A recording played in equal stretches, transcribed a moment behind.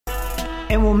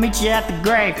And we'll meet you at the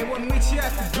grave. And we'll meet you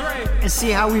at the grave. And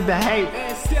see how we behave.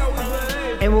 And see how we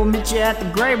behave. And we'll meet you at the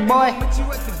grave, boy. Meet you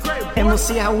at the grave, boy. And we'll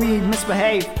see how we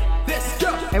misbehave. Let's go.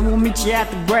 And we'll meet you at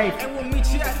the grave. And we'll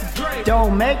meet you at the grave.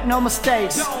 Don't make no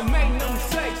mistakes. Don't make no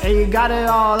mistakes. And you got it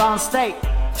all on stake.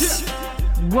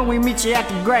 When we meet you at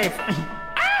the grave.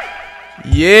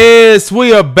 Yes,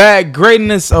 we are back.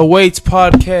 Greatness Awaits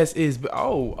podcast is.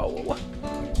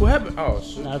 What happened? Oh,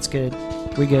 shit. That's good.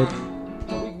 We good.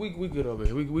 We good over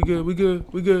here. We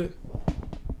good.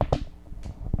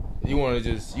 You gonna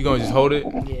just hold it?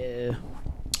 Yeah.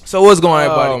 So what's going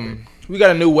on, everybody? We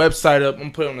got a new website up. I'm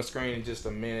gonna put it on the screen in just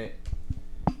a minute.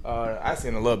 I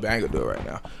seen a little bit. I ain't gonna do it right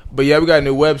now. But yeah, we got a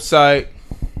new website.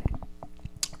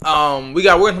 We're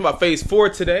talking about phase 4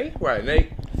 today, right,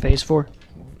 Nate? Phase 4.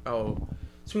 Oh,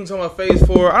 so we can talk about phase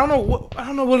 4. I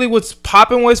don't know really what's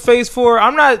popping with phase 4.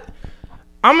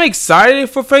 I'm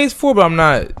excited for phase 4, but I'm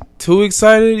not too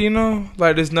excited. You know,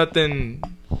 like there's nothing.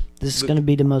 This is gonna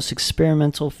be the most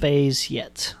experimental phase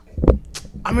yet.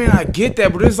 I mean, I get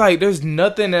that, but it's like there's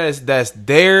nothing that's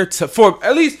there for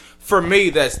at least for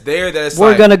me that's there. That's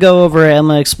we're gonna go over it. I'm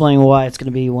gonna explain why it's gonna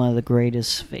be one of the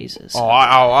greatest phases. Oh,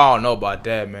 I don't know about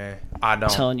that, man. I don't. I'm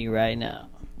telling you right now.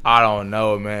 I don't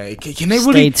know, man. Can they Stay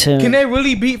really? tuned. Can they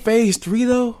really beat phase 3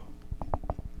 though?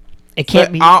 It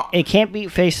can't It can't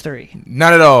beat phase 3.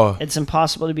 Not at all. It's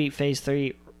impossible to beat phase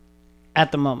 3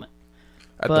 at the moment.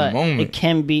 The moment, it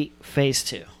can beat phase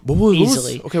 2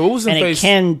 easily. What was in and phase? It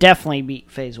can definitely beat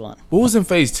phase 1. What was in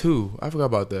phase 2? I forgot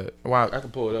about that. Wow, I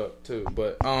can pull it up too.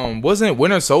 But wasn't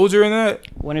Winter Soldier in that?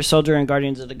 Winter Soldier and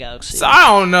Guardians of the Galaxy. So I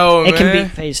don't know, man. It can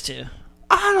beat phase 2.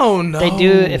 I don't know.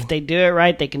 If they do it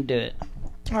right, they can do it.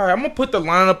 All right, I'm gonna put the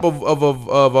lineup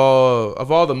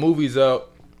of all the movies up.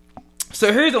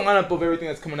 So here's the lineup of everything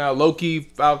that's coming out: Loki,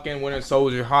 Falcon, Winter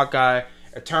Soldier, Hawkeye,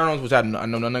 Eternals, which I know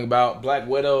nothing about. Black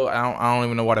Widow. I don't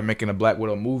even know why they're making a Black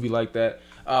Widow movie like that.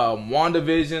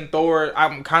 WandaVision, Thor.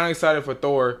 I'm kind of excited for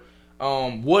Thor.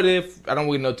 What If? I don't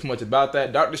really know too much about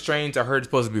that. Doctor Strange. I heard it's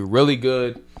supposed to be really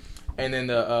good. And then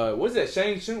the what is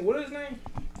that? What is his name?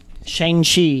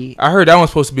 Shang-Chi. I heard that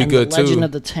one's supposed to be good too. Legend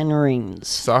of the Ten Rings.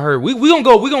 So I heard we gonna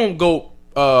go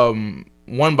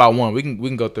one by one. We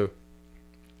can go through.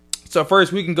 So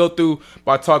first we can go through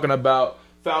by talking about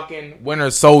Falcon, Winter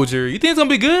Soldier. You think it's gonna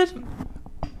be good?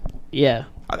 Yeah.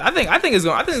 I think it's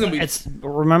gonna be.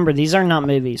 Remember, these are not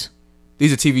movies.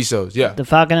 These are TV shows. Yeah. The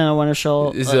Falcon and the Winter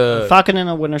Soldier. Falcon and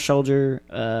the Winter Soldier.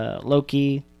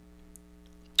 Loki.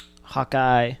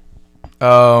 Hawkeye.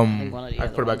 I can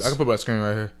put it back. I can put it back screen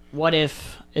right here. What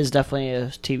If is definitely a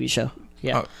TV show.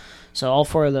 Yeah. So all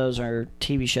 4 of those are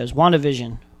TV shows.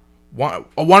 WandaVision.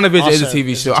 WandaVision is a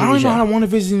TV show. I don't even know how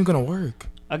WandaVision is even gonna work.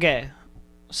 Okay.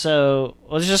 So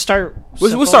let's just start.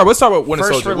 We'll start with Winter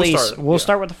First Soldier. release. We'll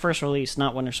start with the first release,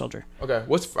 not Winter Soldier. Okay.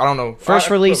 I don't know. First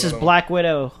release is Black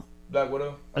Widow. Black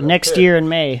Widow. Okay. Next year in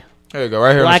May. There you go.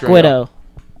 Right here. Black on the screen, Widow.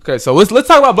 Okay, so let's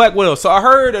talk about Black Widow. So I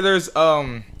heard that there's I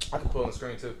can put it on the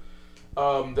screen too.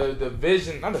 The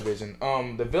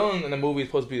villain in the movie is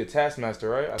supposed to be the Taskmaster,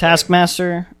 right?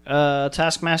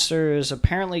 Taskmaster is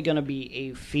apparently going to be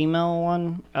a female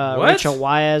one. What? Rachel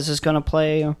Weisz is going to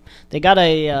play. They got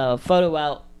a photo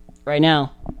out right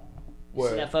now. What?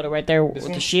 See that photo right there with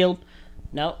the shield?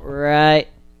 No, right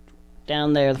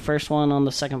down there. The first one on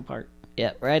the second part.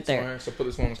 Yep, right there. So put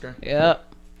this one on the screen.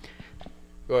 Yep.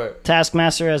 Go ahead.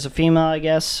 Taskmaster as a female, I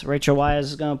guess. Rachel Weisz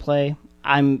is going to play.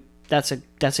 That's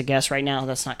a guess right now.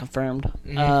 That's not confirmed.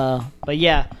 Mm-hmm. But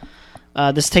yeah,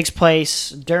 this takes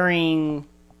place during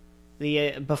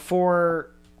the before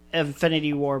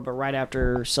Infinity War, but right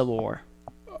after Civil War.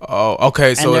 Oh,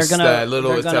 okay. So it's that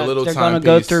little time. They're gonna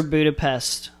go through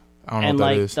Budapest. I don't know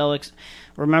what that is.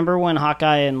 Remember when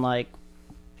Hawkeye and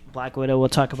Black Widow will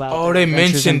talk about? Oh, they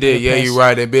mentioned it. Yeah, you're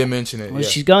right. They've been mentioning it. Well,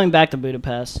 she's going back to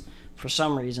Budapest for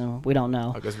some reason. We don't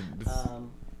know. I guess.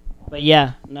 But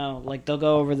yeah, no, they'll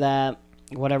go over that,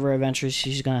 whatever adventures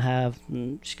she's gonna have.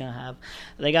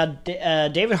 They got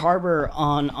David Harbour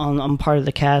on part of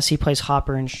the cast. He plays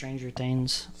Hopper in Stranger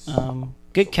Things.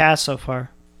 Good cast so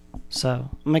far,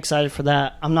 so I'm excited for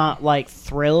that. I'm not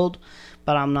thrilled,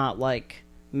 but I'm not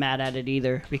mad at it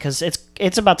either, because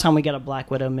it's about time we get a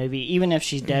Black Widow movie, even if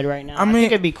she's dead right now. I think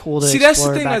it'd be cool to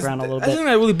explore her background a little bit. That's the thing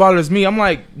that really bothers me. I'm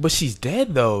like, but she's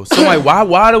dead though. So I'm like,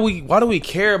 why do we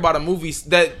care about a movie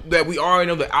that we already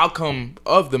know the outcome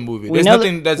of the movie? We know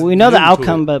the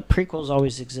outcome, but prequels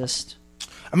always exist.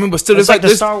 I mean, but still, it's like the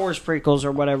Star Wars prequels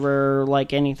or whatever,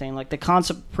 anything. The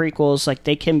concept prequels,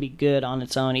 they can be good on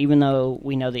its own, even though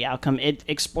we know the outcome. It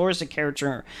explores the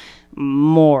character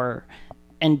more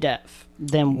in depth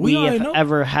than We we already have know.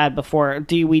 ever had before.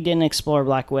 We didn't explore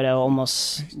Black Widow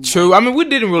almost True. I mean, we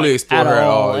didn't really explore her at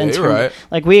all. in Yeah, you're term- right.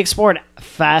 Like, we explored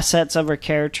facets of her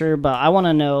character, but I want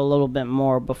to know a little bit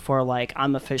more before, like,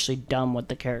 I'm officially done with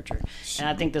the character. And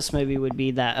I think this movie would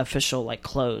be that official, like,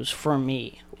 close for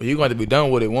me. Well, you're going to be done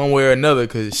with it one way or another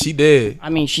because she dead. I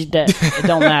mean, she's dead. It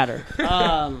don't matter.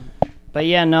 But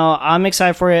yeah, no, I'm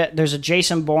excited for it. There's a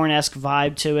Jason Bourne-esque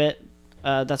vibe to it.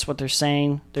 That's what they're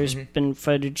saying. There's been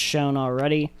footage shown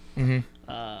already.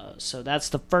 So that's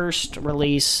the first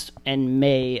release in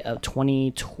May of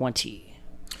 2020.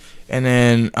 And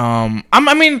then,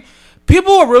 I mean,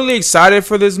 people are really excited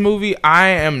for this movie. I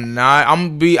am not.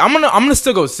 I'm gonna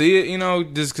still go see it, you know,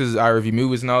 just because I review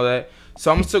movies and all that. So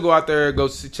I'm gonna still go out there,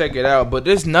 check it out. But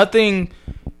there's nothing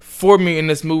for me in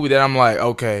this movie that I'm like,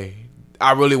 okay,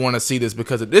 I really want to see this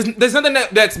because of this. There's nothing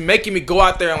that's making me go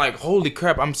out there and like, holy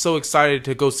crap, I'm so excited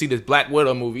to go see this Black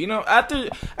Widow movie. You know,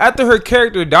 after her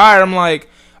character died, I'm like,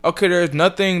 okay, there's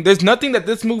nothing that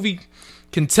this movie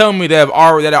can tell me that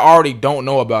I already don't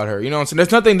know about her. You know what I'm saying?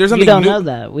 There's nothing You don't new. know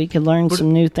that. We could learn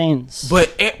some new things.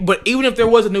 But even if there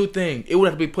was a new thing, it would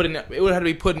have to be put in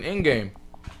Endgame.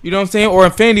 You know what I'm saying? Or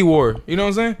Infinity War. You know what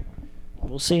I'm saying?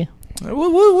 We'll see.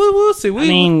 We'll see. I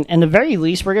mean, in the very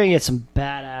least, we're going to get some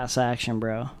badass action,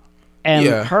 bro. And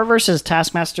Yeah. her versus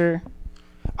Taskmaster.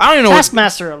 I don't even know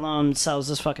Taskmaster alone sells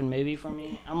this fucking movie for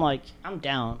me. I'm like, I'm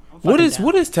down. what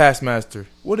is Taskmaster?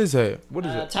 What is that? What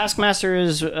is it? Taskmaster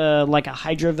is like a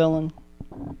Hydra villain.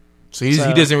 So he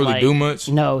So, doesn't really like, do much.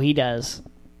 No, he does.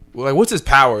 Like, what's his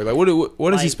power? Like, what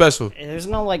is he Like, special? There's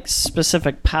no like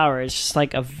specific power. It's just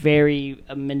like a very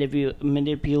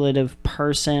manipulative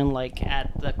person, like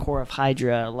at the core of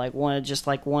Hydra, like one of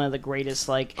the greatest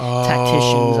like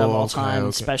tacticians of all time,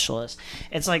 okay. specialists.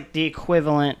 It's like the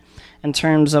equivalent in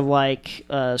terms of like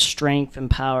strength and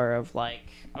power of like.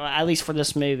 At least for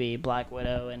this movie, Black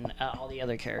Widow and all the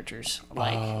other characters,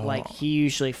 like he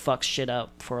usually fucks shit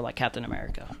up for like Captain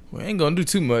America. We ain't gonna do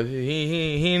too much.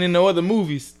 He ain't in no other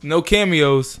movies, no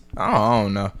cameos. I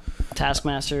don't know.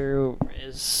 Taskmaster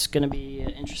is gonna be an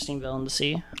interesting villain to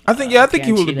see. I think he would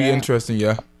guarantee be that. interesting.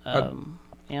 Yeah.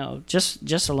 You know,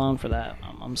 just alone for that,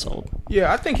 I'm sold.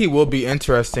 Yeah, I think he will be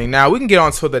interesting. Now we can get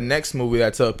on to the next movie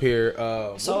that's up here.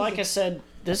 So, like I said,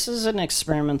 this is an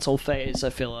experimental phase. I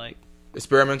feel like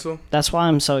Experimental. that's why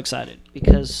I'm so excited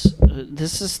because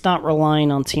this is not relying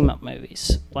on team up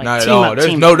movies. Like Not at team all. up, There's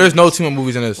team no movies. team of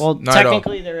movies in this. Well, Not at all.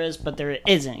 technically there is, but there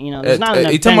isn't. You know, there's not an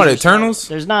you talking about Avengers Eternals?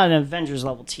 level. There's not an Avengers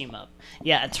level team up.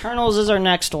 Yeah, Eternals is our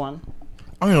next one.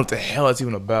 I don't know what the hell it's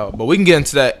even about, but we can get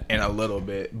into that in a little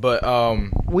bit. But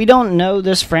We don't know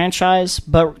this franchise,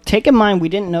 but take in mind we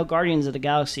didn't know Guardians of the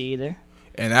Galaxy either.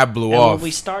 and that blew And off. when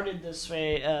we started this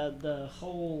way, the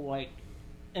whole like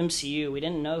MCU, we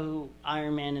didn't know who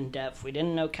Iron Man in depth, we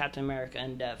didn't know Captain America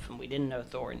in depth, and we didn't know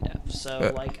Thor in depth.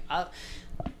 So like,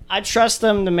 I trust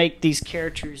them to make these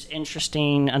characters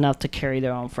interesting enough to carry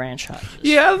their own franchises.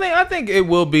 Yeah, I think it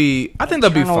will be. I think they'll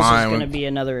be Eternals fine. is going to be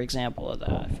another example of that.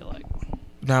 I feel like.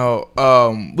 Now,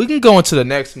 we can go into the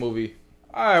next movie.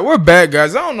 All right, we're back,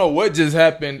 guys. I don't know what just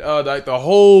happened. Like the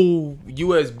whole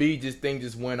USB thing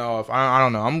just went off. I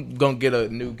don't know. I'm gonna get a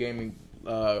new gaming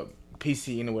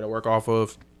PC anyway to work off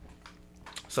of.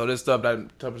 So that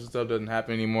type of stuff doesn't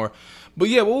happen anymore. But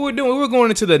yeah, what we're doing, we're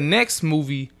going into the next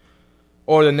movie.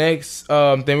 Or the next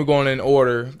thing, we're going in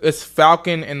order. It's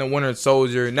Falcon and the Winter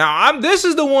Soldier. Now, this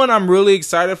is the one I'm really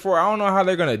excited for. I don't know how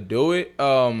they're gonna do it.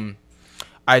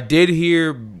 I did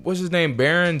hear, what's his name,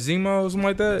 Baron Zemo, or something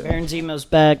like that. Baron Zemo's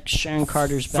back. Sharon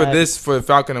Carter's back. For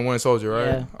Falcon and Winter Soldier, right?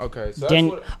 Yeah. Okay, so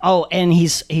that's what, and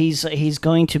he's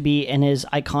going to be in his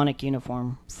iconic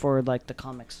uniform for like the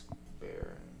comics.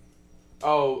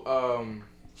 Baron.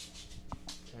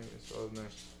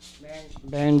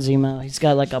 Baron Zemo. He's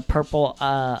got like a purple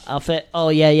outfit. Oh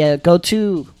yeah. Go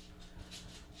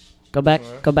back.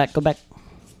 Alright. Go back.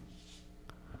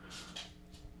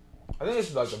 I think this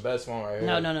is like the best one right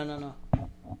here. No.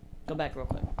 Go back real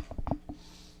quick.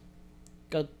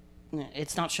 Go.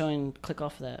 It's not showing. Click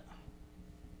off of that.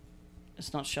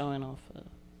 It's not showing off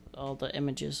all the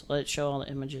images. Let it show all the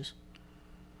images.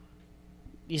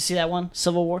 You see that one?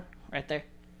 Civil War? Right there?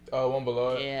 One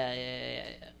below it. Yeah.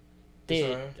 This Dude,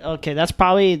 one here? okay, that's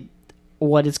probably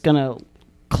what it's going to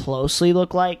closely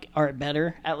look like, or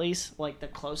better, at least. Like, the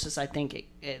closest, I think,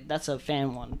 that's a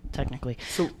fan one, technically.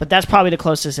 But that's probably the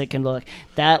closest it can look.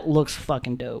 That looks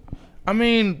fucking dope. I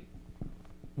mean,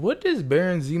 What does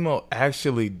Baron Zemo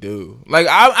actually do? Like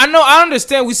I know I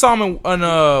understand we saw him in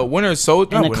Winter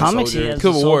Soldier. In the Winter comics, he Soldier, has the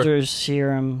Civil War. soldier's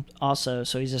serum also,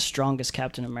 so he's the strongest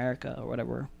Captain America or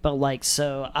whatever. But like,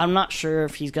 so I'm not sure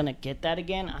if he's gonna get that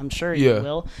again. I'm sure he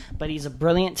will, but he's a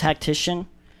brilliant tactician.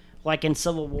 Like in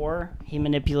Civil War, he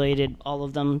manipulated all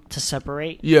of them to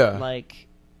separate. Yeah. Like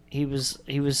he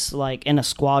was like in a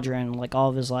squadron like all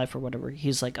of his life or whatever.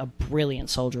 He's like a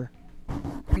brilliant soldier.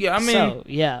 Yeah, I mean, So,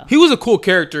 yeah. he was a cool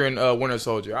character in Winter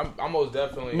Soldier. I'm most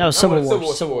definitely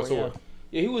Civil War. Yeah.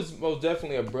 Yeah, he was most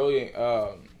definitely a brilliant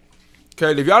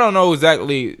character. If y'all don't know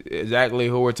exactly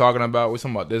who we're talking about, we're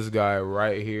talking about this guy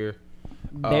right here,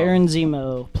 Baron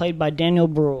Zemo, played by Daniel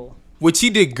Bruhl. which he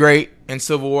did great in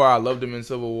Civil War. I loved him in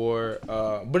Civil War,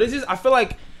 but it's just I feel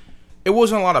like it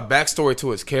wasn't a lot of backstory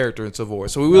to his character in Civil War,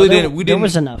 so we really didn't. We didn't. There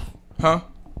was enough. Huh?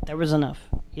 There was enough.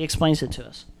 He explains it to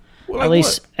us. Well, like At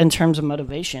least what? in terms of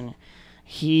motivation,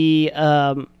 he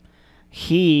was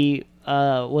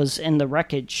in the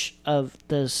wreckage of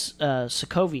this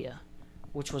Sokovia,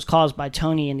 which was caused by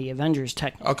Tony and the Avengers.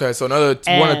 Technically, Okay, so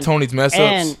one of Tony's mess ups.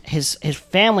 and his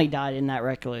family died in that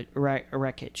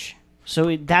wreckage.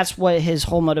 So that's what his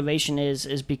whole motivation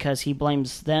is because he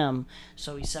blames them.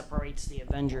 So he separates the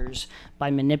Avengers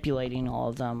by manipulating all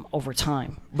of them over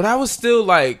time. But I was still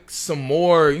like some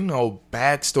more,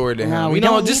 backstory to him.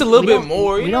 No, Just a little bit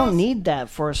more. We don't need that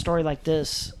for a story like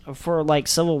this. For like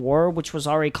Civil War, which was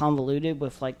already convoluted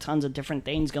with like tons of different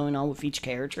things going on with each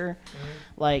character.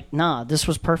 Like, nah, this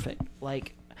was perfect.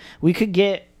 Like, we could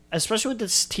get, especially with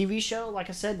this TV show. Like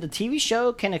I said, the TV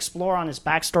show can explore on his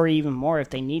backstory even more if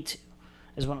they need to.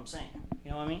 Is what I'm saying.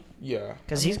 You know what I mean? Yeah.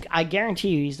 Because I guarantee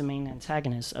you, he's the main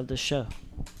antagonist of this show.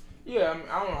 Yeah, I mean,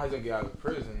 I don't know how he's gonna get out of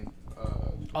prison.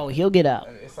 Oh, he'll get out.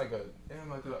 And it's like I'm trying to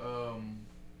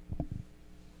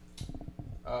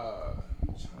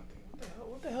think,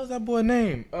 what the hell's that boy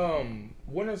name?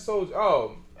 Winter Soldier.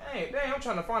 Oh, dang, I'm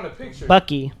trying to find a picture.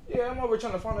 Bucky. Yeah, I'm over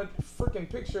trying to find a freaking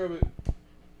picture of it.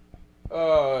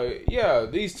 Yeah,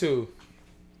 these two.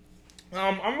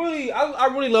 I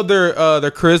really love their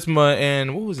charisma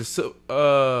and what was it?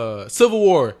 Civil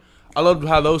War. I loved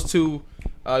how those two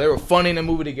they were funny in the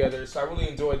movie together. So I really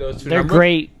enjoyed those two. They're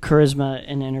great charisma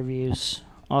in interviews.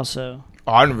 Also,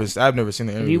 I've never seen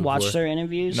the interview. have you watched before. their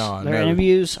interviews? No, their never.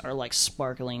 interviews are like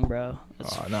sparkling, bro.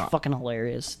 It's nah. fucking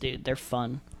hilarious, dude. They're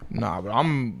fun. Nah, but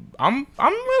I'm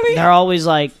really They're always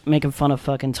like making fun of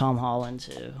fucking Tom Holland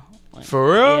too. Like,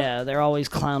 for real. yeah, they're always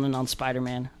clowning on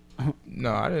Spider-Man.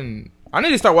 No, I didn't. I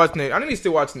need to start watching it. I need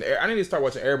to start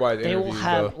watching everybody's They interviews. will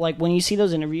have though. like when you see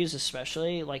those interviews,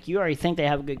 especially like you already think they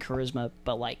have a good charisma,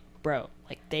 but like, bro,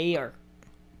 like they are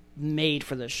made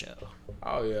for this show.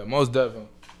 Oh yeah, most definitely.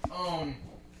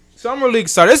 So I'm really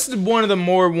excited. This is one of the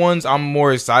more ones I'm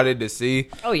more excited to see.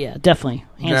 Oh yeah, definitely.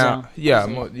 Hands down.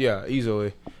 Yeah,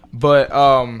 easily. But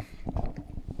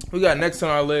we got next on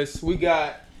our list. We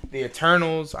got the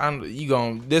Eternals.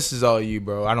 This is all you,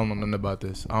 bro. I don't know nothing about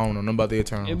this. I don't know nothing about the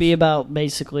Eternals. It'd be about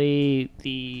basically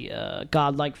the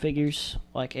godlike figures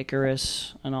like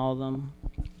Icarus and all of them.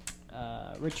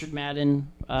 Richard Madden,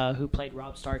 who played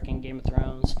Robb Stark in Game of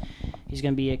Thrones, he's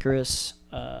gonna be Icarus.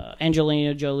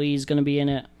 Angelina Jolie's gonna be in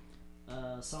it.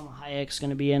 Salma Hayek's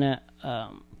gonna be in it. I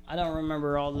don't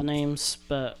remember all the names,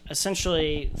 but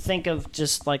essentially think of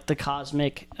just like the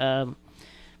cosmic,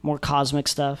 more cosmic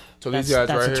stuff. So these guys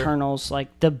that's right Eternals,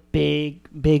 like the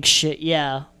big shit.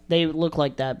 Yeah, they look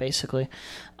like that basically.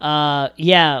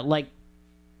 Yeah, like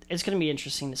it's gonna be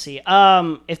interesting to see.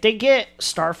 If they get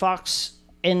Star Fox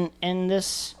in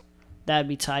this, that'd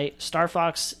be tight. Star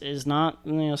Fox is not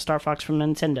Star Fox from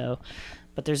Nintendo,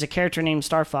 but there's a character named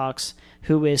Star Fox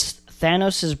who is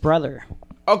Thanos' brother.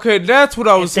 Okay, that's what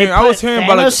I was hearing. I was hearing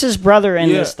Thanos' about brother in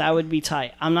this. That would be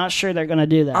tight. I'm not sure they're gonna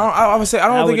do that. I would say I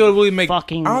don't think it would really make. I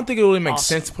fucking don't think it would really make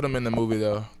awesome. sense to put him in the movie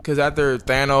though, because after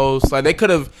Thanos, like they could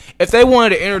have, if they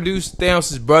wanted to introduce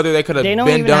Thanos' brother, they could have. They don't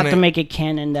been even done have it. to make it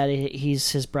canon that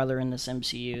he's his brother in this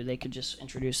MCU. They could just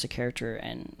introduce the character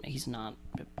and he's not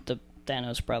the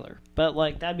Thanos brother. But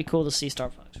like that'd be cool to see Star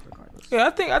Fox regardless. Yeah,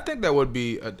 I think that would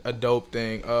be a dope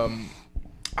thing.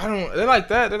 I don't. They like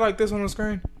that. They like this on the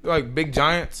screen. They're like big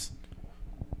giants.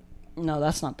 No,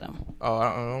 that's not them. Oh,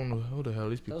 I don't know who the hell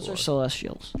these people Those are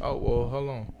Celestials. Oh well, hold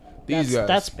on. These guys.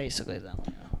 That's basically them.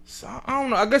 So, I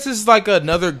don't know. I guess it's like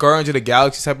another Guardians of the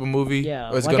Galaxy type of movie.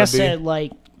 Yeah, or it's like gonna I said,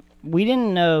 like we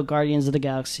didn't know Guardians of the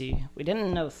Galaxy. We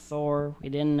didn't know Thor. We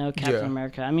didn't know Captain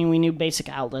America. I mean, we knew basic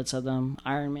outlets of them.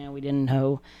 Iron Man, we didn't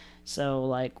know. So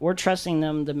like, we're trusting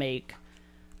them to make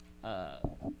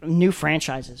new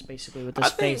franchises basically with this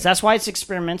think- phase. That's why it's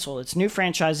experimental. It's new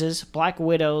franchises. Black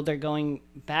Widow, they're going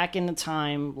back into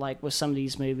time like with some of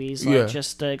these movies, like Yeah.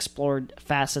 just to explore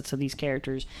facets of these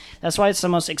characters. That's why it's the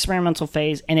most experimental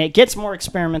phase, and it gets more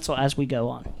experimental as we go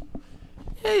on.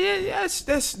 Yeah.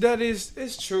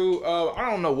 It's true. I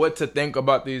don't know what to think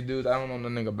about these dudes. I don't know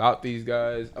nothing about these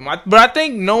guys. But I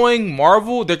think knowing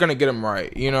Marvel, they're gonna get them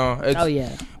right. You know. Oh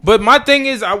yeah. But my thing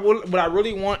is, what I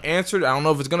really want answered. I don't know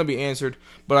if it's gonna be answered,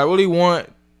 but I really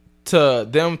want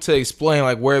them to explain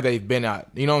like where they've been at.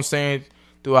 You know what I'm saying?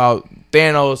 Throughout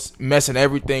Thanos messing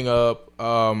everything up,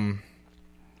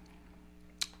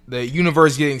 the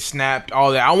universe getting snapped,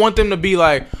 all that. I want them to be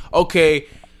like, okay,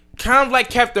 kind of like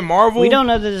Captain Marvel. We don't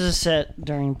know that this is set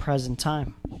during present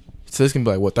time. So this can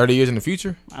be like what, 30 years in the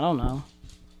future? I don't know.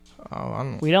 Oh, I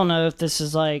don't know. We don't know if this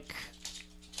is like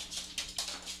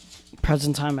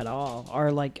present time at all,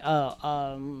 or like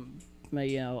a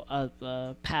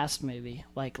past movie,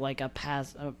 like a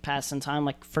past in time,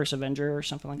 like First Avenger or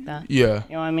something like that. Yeah.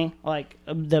 You know what I mean? Like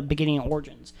the beginning of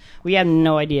Origins. We have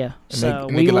no idea, so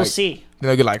and we get, will like, see. Then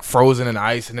they get like frozen in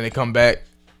ice, and then they come back.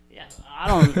 Yeah, I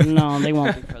don't know. They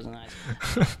won't be frozen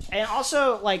ice. And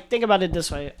also, like, think about it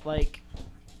this way: like,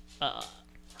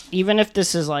 even if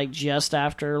this is like just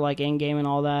after like Endgame and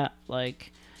all that,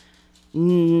 like,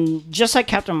 just like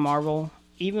Captain Marvel.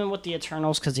 Even with the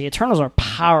Eternals, because the Eternals are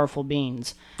powerful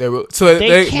beings. But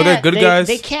they're good guys.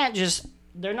 They can't just.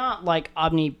 They're not like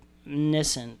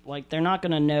omniscient. Like they're not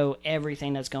gonna know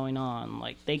everything that's going on.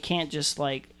 Like they can't just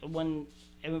like when.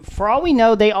 For all we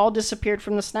know, they all disappeared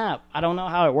from the snap. I don't know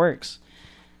how it works.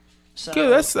 So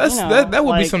Good, that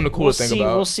would be something cool to think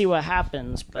about. We'll see what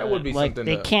happens. But That would be like something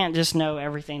they to- can't just know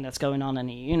everything that's going on in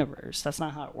the universe. That's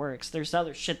not how it works. There's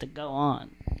other shit to go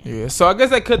on. Yeah, so I guess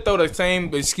they could throw the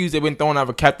same excuse they've been throwing out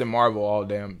for Captain Marvel all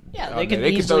damn. Yeah, all they day. could throw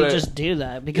easily that- just do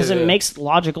that because Yeah. it makes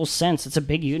logical sense. It's a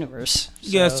big universe.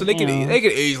 So they you know.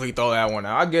 could easily throw that one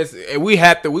out. I guess we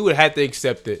would have to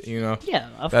accept it. You know. Yeah,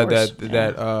 of That- course.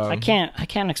 that, yeah. I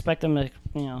can't expect them to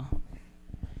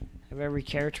have every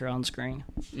character on screen.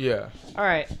 Yeah. All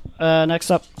right. Next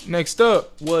up, Next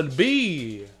up would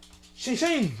be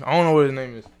Shang. I don't know what his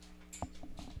name is.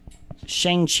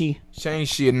 Shang-Chi.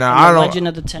 Shang-Chi. Nah, The I don't. Legend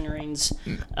of the Ten Rings.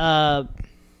 Go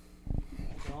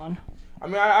on. I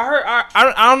mean, I heard.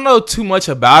 I don't know too much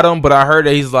about him, but I heard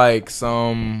that he's like he's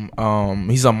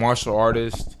a martial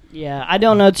artist. Yeah, I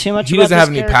don't know too much. He about doesn't this have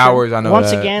any character. powers, I know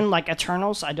Once that. again, like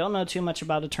Eternals, I don't know too much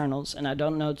about Eternals, and I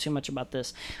don't know too much about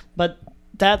this. But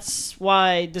that's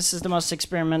why this is the most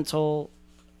experimental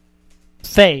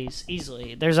phase.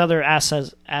 Easily, there's other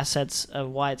assets of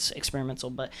why it's experimental,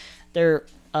 but they're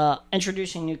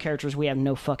introducing new characters we have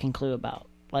no fucking clue about,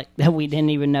 like that we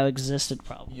didn't even know existed.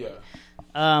 Probably.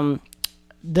 Yeah.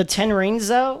 The Ten Rings,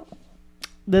 though.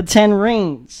 The Ten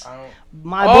Rings.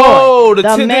 My boy, Oh, the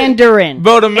the Mandarin,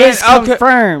 Bro, the is okay.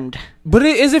 confirmed. But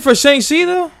is it for Shang-Chi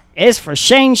though? It's for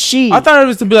Shang-Chi. I thought it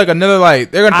was to be like another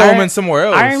they're gonna throw him in somewhere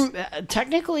else.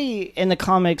 Technically, in the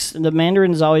comics, the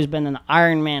Mandarin's always been an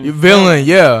Iron Man Villain,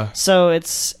 yeah. So I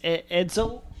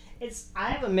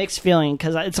have a mixed feeling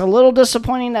because it's a little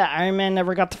disappointing that Iron Man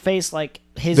never got to face like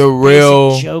his The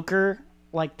real Joker.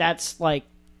 Like that's like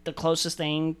the closest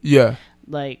thing. Yeah.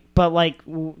 But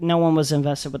no one was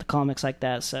invested with the comics like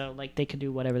that, so like they could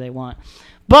do whatever they want.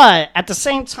 But at the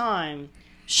same time,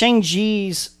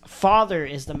 Shang-Chi's father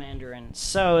is the Mandarin,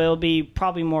 so it'll be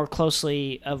probably more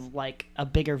closely of like a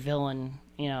bigger villain,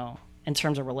 in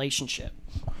terms of relationship.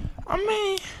 I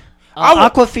mean,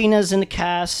 Aquafina's in the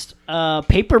cast.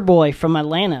 Paperboy from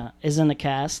Atlanta is in the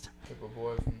cast.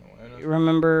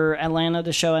 Remember Atlanta,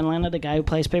 the show Atlanta, the guy who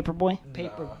plays Paperboy? Nah.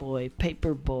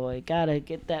 Paperboy, gotta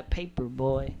get that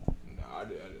Paperboy. No, I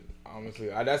did. Honestly,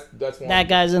 that's one. That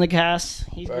guy's in the cast.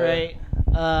 He's great.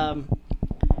 I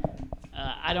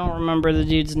don't remember the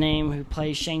dude's name who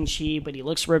plays Shang-Chi, but he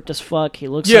looks ripped as fuck. He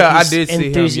looks like I he's did see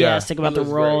enthusiastic him. Yeah. about the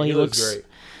role. Great. He looks great.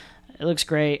 It looks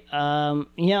great. I'm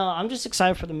just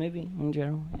excited for the movie in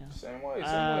general. Yeah. Same way.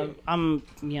 I'm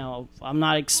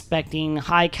not expecting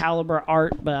high caliber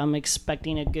art, but I'm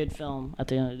expecting a good film at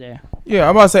the end of the day. Yeah,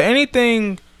 I'm about to say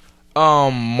anything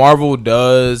Marvel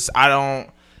does, I don't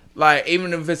like,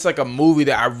 even if it's like a movie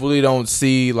that I really don't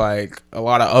see like a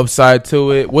lot of upside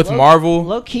to it with Marvel.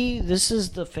 Low key, this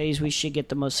is the phase we should get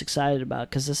the most excited about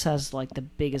because this has like the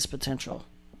biggest potential.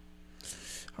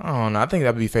 I don't know. I think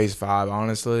that'd be Phase 5,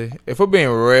 honestly. If we're being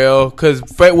real, because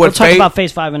We'll talk about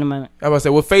Phase 5 in a minute. I was about to say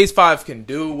what Phase 5 can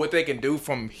do, what they can do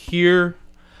from here.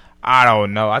 I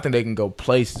don't know. I think they can go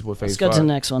places with Phase 5. Let's go to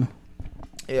the next one.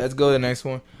 Yeah, let's go to the next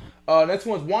one. Next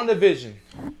one's WandaVision.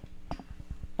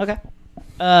 Okay.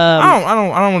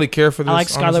 I don't really care for this. I like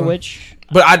Scarlet honestly. Witch,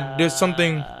 But there's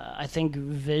something. I think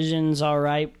Vision's all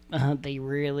right. They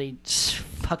really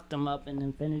fucked them up in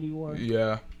Infinity War.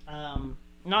 Yeah.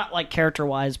 Not like character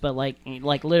wise, but like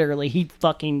literally, he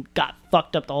fucking got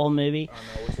fucked up the whole movie. I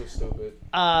know, which was stupid.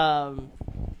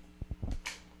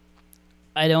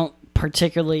 I don't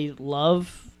particularly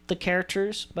love the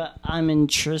characters, but I'm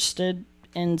interested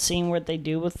in seeing what they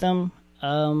do with them.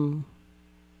 Can't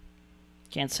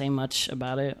say much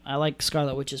about it. I like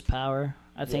Scarlet Witch's power.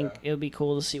 I think it would be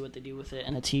cool to see what they do with it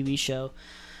in a TV show.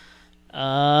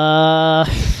 I'll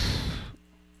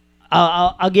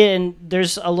get in.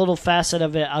 There's a little facet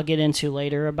of it I'll get into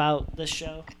later about this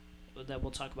show that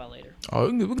we'll talk about later.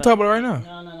 Oh, we can talk about it right now.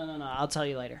 No. I'll tell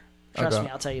you later. Trust me,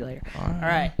 I'll tell you later. All All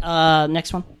right. right.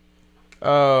 Next one.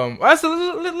 Let's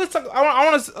talk. I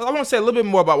want to say a little bit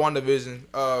more about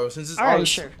WandaVision. Since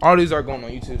all these are going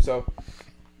on YouTube, so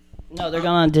No, they're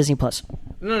going on Disney Plus.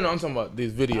 no, I'm talking about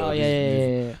these videos. Oh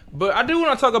yeah. But I do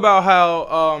want to talk about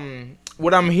how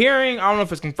what I'm hearing. I don't know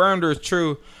if it's confirmed or it's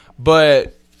true,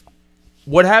 but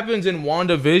what happens in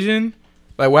WandaVision,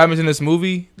 like what happens in this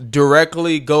movie,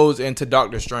 directly goes into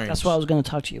Doctor Strange. That's what I was going to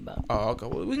talk to you about. Oh, okay.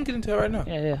 Well, we can get into it right now.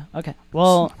 Yeah. Okay.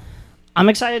 Well, I'm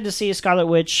excited to see Scarlet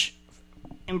Witch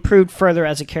improved further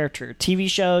as a character. TV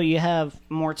show, you have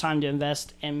more time to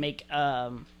invest and make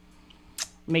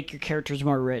your characters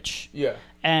more rich. Yeah.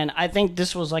 And I think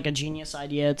this was like a genius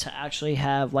idea to actually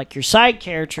have like your side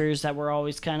characters that were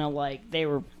always kind of like they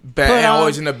were Bad, put on,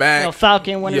 always in the back. You know,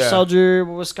 Falcon, Winter Yeah. Soldier,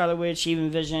 with Scarlet Witch,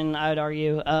 even Vision. I would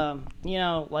argue,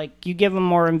 like you give them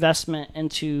more investment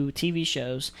into TV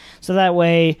shows, so that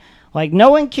way, like no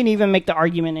one can even make the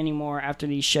argument anymore after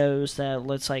these shows that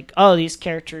let's like, oh, these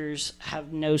characters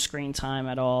have no screen time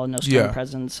at all, no screen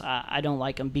presence. I don't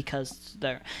like them because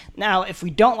they're now. If we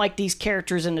don't like these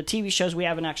characters in the TV shows, we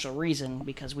have an actual reason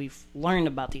because we've learned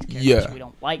about these characters. Yeah. We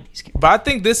don't like these characters. But I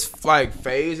think this like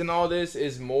phase and all this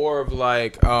is more of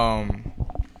like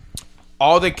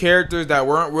all the characters that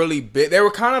weren't really big. They were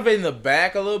kind of in the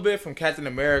back a little bit from Captain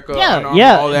America.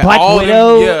 All that. Black all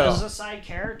Widow them, is a side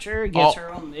character, gets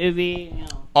her own movie. You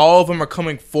know. All of them are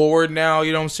coming forward now.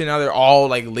 You know what I'm saying? Now they're all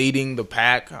like leading the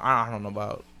pack. I don't know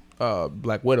about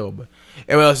Black Widow, but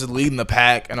everyone else is leading the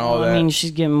pack and all that. I mean, she's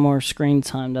getting more screen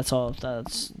time. That's all.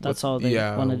 That's all they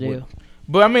want to do.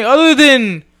 But I mean, other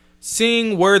than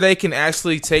seeing where they can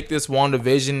actually take this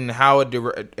WandaVision and how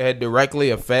it directly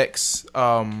affects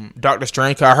Doctor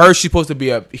Strange. I heard she's supposed to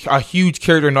be a huge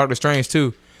character in Doctor Strange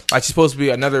too. Like she's supposed to be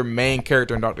another main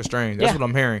character in Doctor Strange. That's what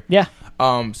I'm hearing. Yeah.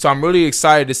 So I'm really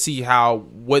excited to see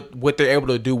what they're able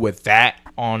to do with that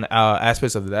on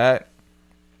aspects of that.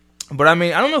 But I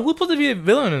mean, I don't know who's supposed to be a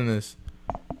villain in this.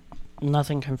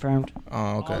 Nothing confirmed.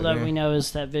 Oh, okay. All that we know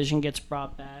is that Vision gets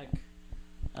brought back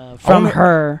from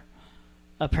her,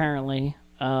 apparently.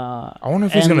 I wonder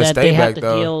if he's gonna stay back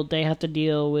though. They have to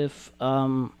deal with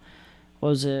what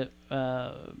was it?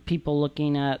 People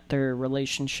looking at their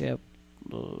relationship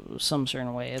some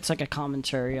certain way. It's like a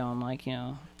commentary on like, you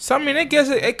know. So I mean, I guess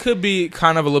it could be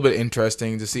kind of a little bit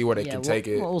interesting to see where they can take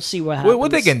it. We'll see what happens.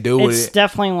 What they can do with it. It's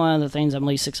definitely one of the things I'm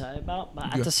least excited about,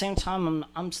 but at the same time,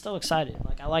 I'm still excited.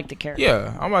 Like I like the character.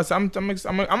 Yeah,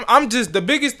 I'm just the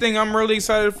biggest thing I'm really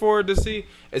excited for to see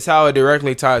is how it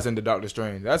directly ties into Doctor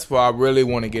Strange. That's what I really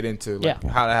want to get into. Like,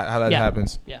 how that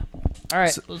happens. Yeah. All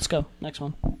right, let's go. Next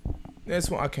one. This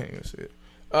one I can't even see it.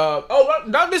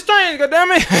 Doctor Strange,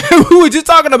 goddammit. We were just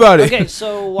talking about it. Okay,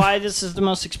 so why this is the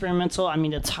most experimental? I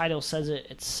mean, the title says it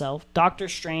itself. Doctor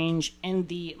Strange in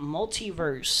the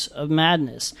Multiverse of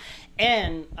Madness.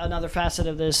 And another facet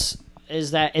of this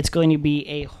is that it's going to be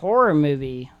a horror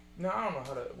movie. No, I don't know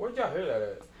how to. Where'd y'all hear that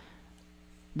at?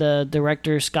 The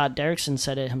director, Scott Derrickson,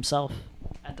 said it himself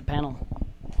at the panel.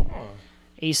 Huh.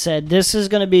 He said, this is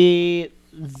going to be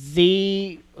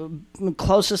the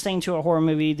closest thing to a horror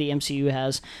movie the MCU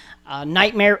has.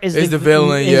 Nightmare is the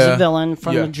villain. The villain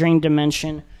from the Dream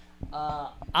Dimension.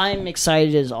 I'm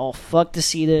excited as all fuck to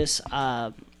see this.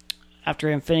 After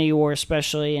Infinity War,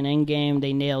 especially in Endgame,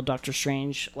 they nailed Doctor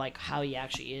Strange, like how he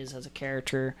actually is as a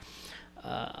character.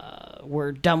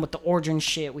 We're done with the origin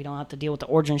shit. We don't have to deal with the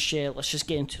origin shit. Let's just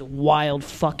get into the wild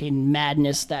fucking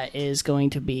madness that is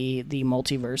going to be the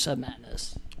Multiverse of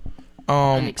Madness.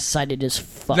 I'm excited as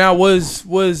fuck. Now,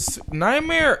 was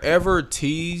Nightmare ever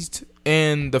teased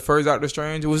in the first Doctor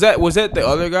Strange? Was that the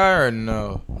other guy or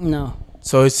no? No.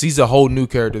 So he's a whole new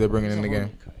character they're bringing in the game.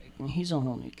 He's a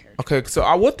whole new character. Okay,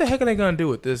 so what the heck are they gonna do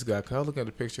with this guy? Cause I was looking at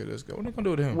the picture of this guy. What are they gonna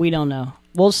do with him? We don't know.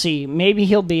 We'll see. Maybe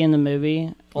he'll be in the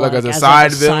movie, like as a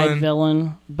side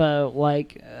villain. But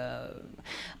like,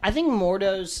 I think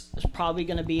Mordo's is probably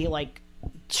gonna be like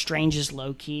Strange's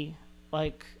Loki.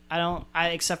 Like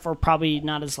except for probably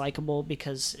not as likable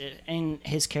because in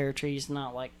his character he's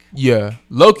not like Yeah,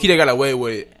 low key they got away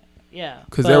with it yeah.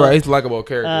 because they're right. He's a likable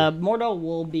character. Mordo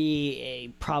will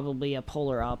be probably a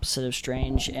polar opposite of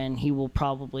Strange, and he will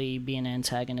probably be an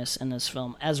antagonist in this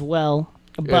film as well.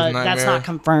 But that's not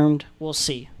confirmed. We'll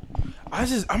see.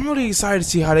 I'm really excited to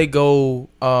see how they go.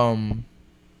 How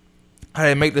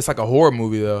they make this like a horror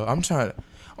movie though. I'm trying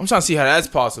to see how that's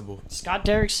possible. Scott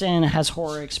Derrickson has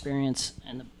horror experience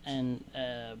in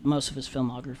most of his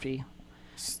filmography,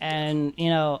 and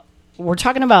we're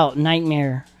talking about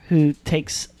Nightmare, who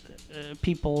takes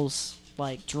people's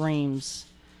like dreams.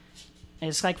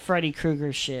 It's like Freddy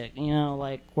Krueger shit,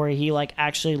 like where he like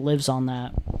actually lives on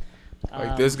that.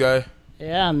 Like this guy.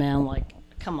 Yeah, man. Like,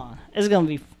 come on, it's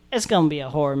gonna be a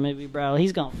horror movie, bro.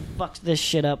 He's gonna fuck this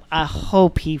shit up. I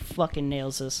hope he fucking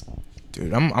nails this.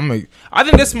 Dude, I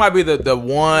think this might be the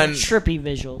one trippy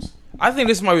visuals. I think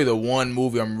this might be the one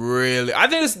movie I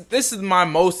think this is my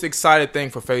most excited thing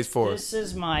for Phase 4. This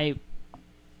is my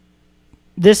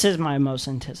most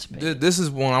anticipated. This is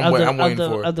one I'm waiting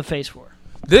for. Of the Phase 4.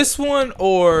 This one,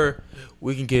 or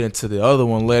we can get into the other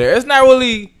one later. It's not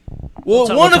really.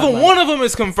 Well, one of them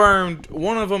is confirmed.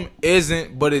 One of them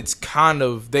isn't, but it's kind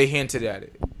of they hinted at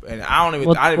it, and I didn't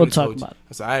even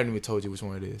told you which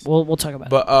one it is. We'll talk about it.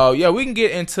 But yeah, we can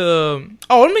get into.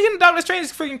 Oh, let me get into Doctor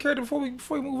Strange's freaking character before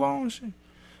we move on. Shit.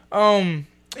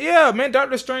 Yeah, man,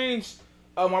 Doctor Strange.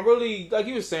 I really, like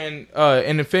you were saying,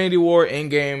 in Infinity War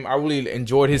Endgame, I really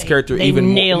enjoyed his character. They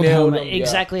even nailed him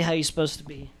exactly how he's supposed to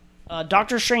be.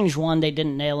 Doctor Strange 1, they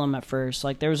didn't nail him at first.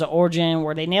 Like, there was an origin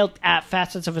where they nailed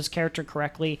facets of his character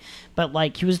correctly, but,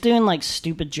 like, he was doing, like,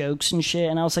 stupid jokes and shit,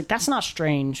 and I was like, that's not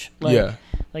Strange. Like, yeah.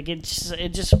 Like, it's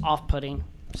just off-putting.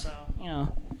 So,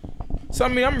 So, I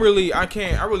mean, I really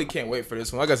can't wait for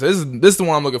this one. Like I said, this is the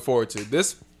one I'm looking forward to.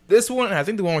 This one, and I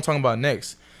think the one we're talking about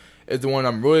next, is the one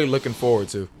I'm really looking forward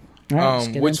to.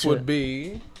 Right, which would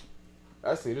be...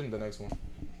 Actually, this is the next one.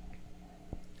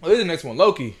 Oh, this is the next one,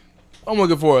 Loki. I'm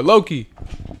looking for it, Loki.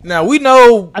 Now we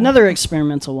know another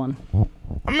experimental one.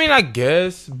 I mean, I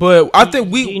guess, but I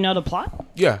think we. Do you know the plot?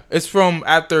 Yeah, it's from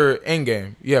after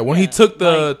Endgame. Yeah, when he took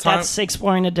the time. That's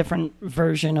exploring a different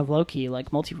version of Loki, like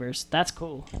multiverse. That's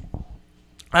cool.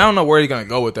 I don't know where he's gonna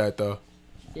go with that though.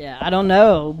 Yeah, I don't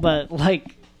know, but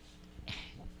like,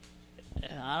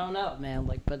 I don't know, man.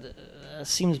 Like, but it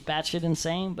seems batshit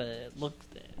insane, but it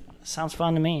sounds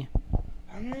fun to me.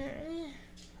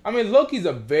 I mean, Loki's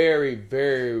a very,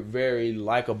 very, very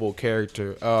likable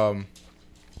character.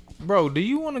 Bro, do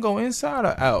you want to go inside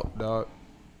or out, dog?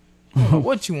 I don't know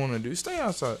what you want to do. Stay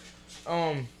outside.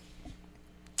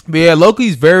 But yeah,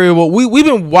 Loki's very well. We've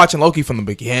been watching Loki from the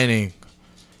beginning,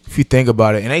 if you think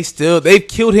about it, and they've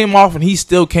killed him off, and he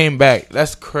still came back.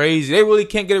 That's crazy. They really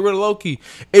can't get rid of Loki.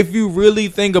 If you really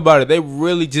think about it, they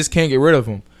really just can't get rid of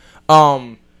him.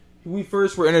 We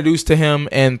first were introduced to him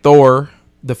in Thor.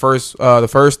 The first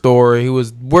Thor,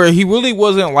 he really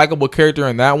wasn't a likable character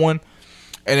in that one,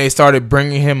 and they started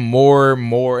bringing him more and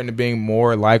more into being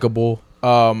more likable.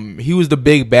 He was the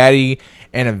big baddie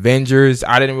in Avengers.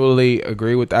 I didn't really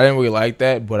agree with that. I didn't really like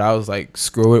that, but I was like,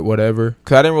 screw it, whatever,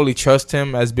 because I didn't really trust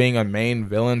him as being a main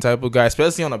villain type of guy,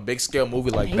 especially on a big scale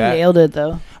movie like that. He nailed it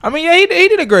though. I mean, yeah, he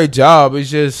did a great job. It's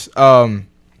just I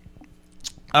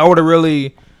would have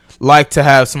really like to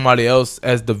have somebody else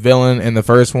as the villain in the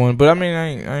first one, but I mean,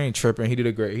 I ain't tripping. He did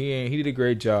a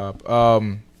great job. But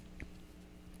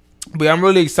I'm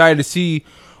really excited to see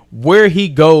where he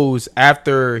goes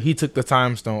after he took the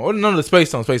time stone. Oh no, the space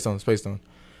stone. So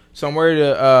I'm ready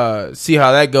to see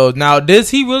how that goes. Now, can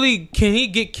he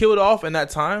get killed off in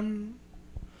that time?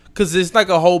 Because it's like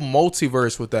a whole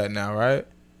multiverse with that now, right?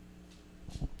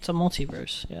 It's a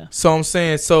multiverse, yeah. So I'm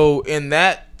saying, in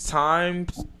that time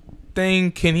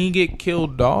thing, can he get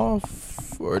killed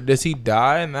off, or does he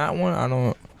die in that one? I don't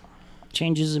know.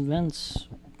 Changes events.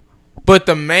 But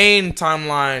the main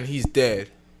timeline, he's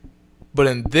dead. But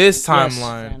in this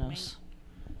timeline, yes,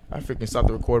 I freaking stopped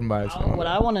the recording by accident. What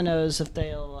I want to know is if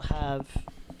they'll have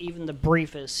even the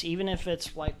briefest, even if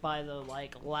it's like by the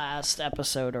last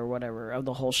episode or whatever of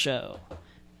the whole show,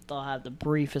 they'll have the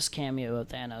briefest cameo of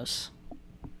Thanos.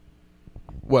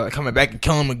 What, coming back and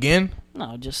killing him again?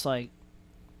 No, just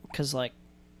because, I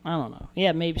don't know.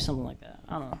 Yeah, maybe something like that.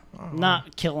 I don't know.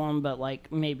 Not kill him, but,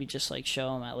 maybe just,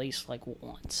 show him at least,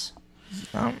 once.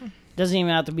 Doesn't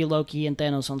even have to be Loki and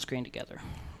Thanos on screen together.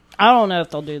 I don't know if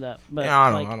they'll do that. But yeah,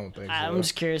 I don't think so. I'm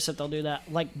just curious if they'll do that.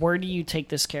 Where do you take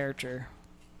this character?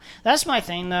 That's my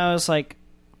thing, though. Is,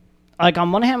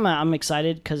 on one hand, I'm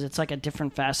excited because it's, a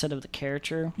different facet of the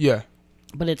character. Yeah.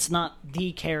 But it's not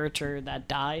the character that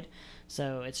died.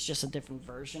 So it's just a different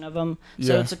version of him.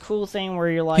 So Yeah. it's a cool thing where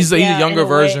you're like, He's a younger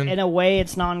version. In a way,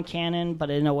 it's non-canon, but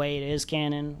in a way, it is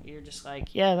canon. You're just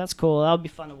like, yeah, that's cool. That'll be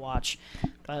fun to watch.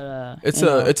 But It's you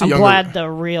know, a I'm younger. glad the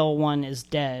real one is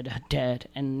dead,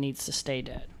 and needs to stay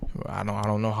dead. I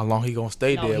don't know how long he gonna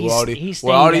stay No, there he's- with all he's these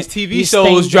staying dead. TV He's staying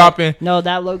shows dead. dropping. No,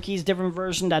 that Loki's different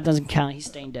version. That doesn't count. He's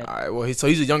staying dead. All right, well, so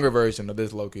he's a younger version of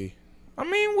this Loki. I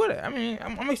mean, what? I mean,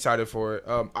 I'm excited for it.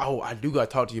 I do gotta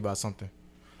talk to you about something.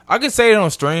 I can say it on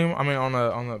stream. I mean, on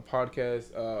the podcast.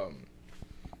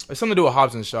 It's something to do with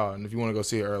Hobbs and Shaw, and if you want to go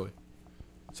see it early,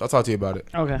 so I'll talk to you about it.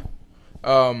 Okay.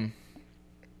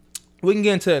 We can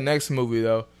get into the next movie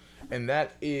though, and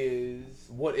that is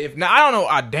What If. Now I don't know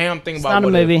a damn thing It's about not a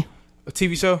What movie. If. A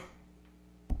TV show.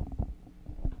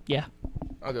 Yeah.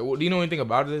 Okay. Well, do you know anything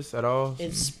about this at all?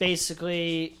 It's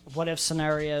basically what if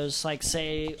scenarios, like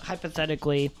say,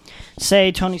 hypothetically,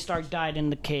 say Tony Stark died in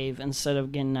the cave instead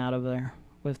of getting out of there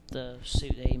with the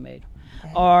suit that he made.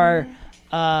 Or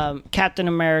Captain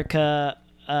America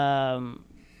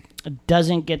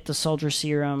doesn't get the soldier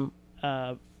serum.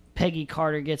 Peggy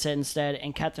Carter gets it instead,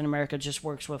 and Captain America just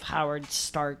works with Howard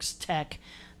Stark's tech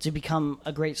to become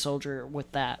a great soldier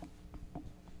with that.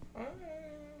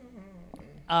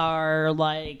 Or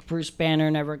like Bruce Banner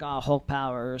never got Hulk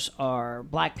powers, or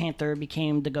Black Panther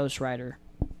became the Ghost Rider.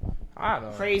 I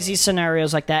don't know. Crazy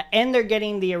scenarios like that, and they're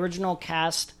getting the original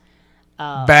cast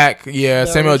Back, yeah,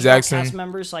 the Samuel original Jackson. cast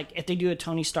members. Like if they do a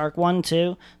Tony Stark one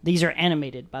too, these are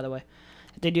animated, by the way.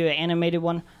 If they do an animated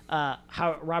one,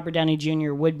 how Robert Downey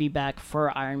Jr. would be back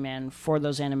for Iron Man for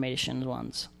those animation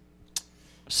ones.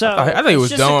 So I think it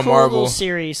was it's just done a with cool Marvel. little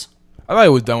series. I thought he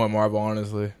was done with Marvel,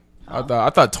 honestly. I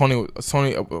thought Tony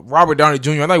Robert Downey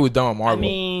Jr. I thought he was done with Marvel. I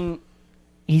mean,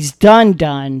 he's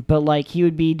done, but like he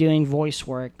would be doing voice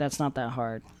work. That's not that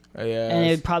hard, yeah, and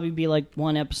it would probably be like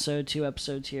 1 episode, 2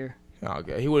 episodes here.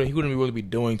 okay. He wouldn't really be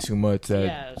doing too much.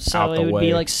 Yeah, so out it the would way.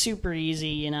 be like super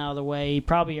easy and out of the way. He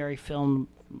probably already filmed,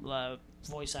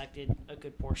 voice acted a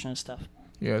good portion of stuff.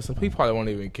 Yeah, so he probably won't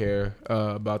even care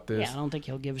about this. Yeah, I don't think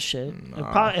he'll give a shit.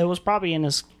 Nah. It was probably in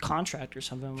his contract or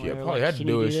something. Yeah, Where probably like, had to "Can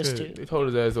do you it. this Shit. too?" They told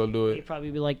his ass to do He'd it. probably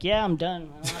be like, "Yeah, I'm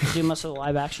done. I don't have to do much of the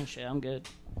live action shit. I'm good."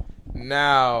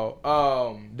 Now,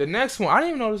 the next one, I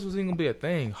didn't even know this was even gonna be a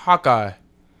thing. Hawkeye.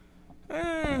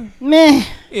 Meh.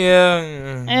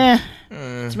 Yeah.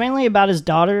 It's mainly about his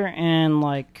daughter and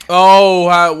like Oh,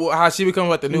 how she becomes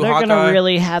like the new they're Hawkeye? gonna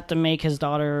really have to make his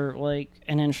daughter like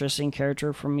an interesting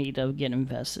character for me to get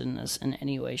invested in this in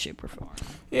any way, shape, or form.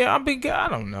 Yeah, I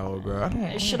don't know, bro.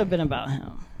 It should have been about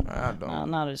him, I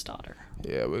don't. not his daughter.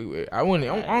 Yeah, I don't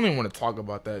even want to talk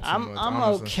about that too much. I'm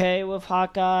honestly. okay with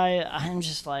Hawkeye. I'm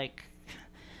just like,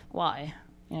 why?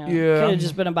 You know, Yeah. could have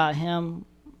just been about him,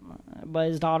 but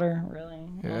his daughter, really?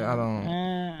 Yeah, I don't.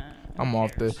 Eh, I'm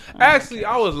off this. Actually,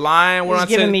 I was lying when it's I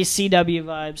giving said. me CW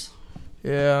vibes.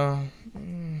 Yeah.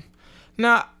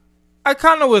 Now, I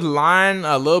kind of was lying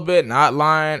a little bit, not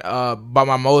lying. About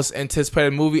my most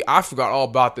anticipated movie, I forgot all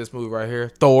about this movie right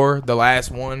here, Thor, the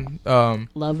last one.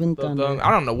 Love and Thunder.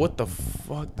 I don't know what the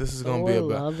fuck this is gonna be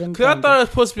Thor, about. Love and Cause I Thunder. thought it was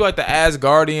supposed to be like the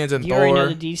Asgardians and You already know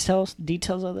Thor. the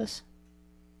details of this.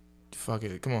 Fuck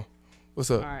it, come on. What's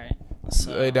up? All right.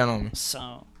 So, Lay it down on me.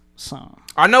 So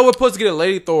I know we're supposed to get a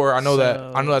Lady Thor. I know that.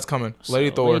 So- I know that's coming.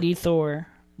 Lady Thor. Lady Thor,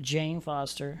 Jane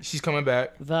Foster. She's coming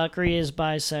back. Valkyrie is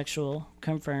bisexual,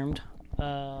 confirmed.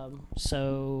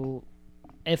 So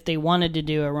if they wanted to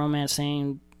do a romance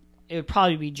scene, it would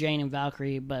probably be Jane and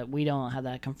Valkyrie, but we don't have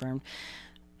that confirmed.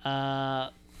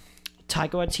 Taika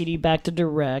Waititi back to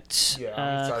direct. Yeah,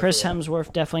 I'm excited Chris for that.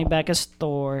 Hemsworth definitely back as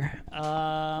Thor.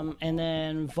 And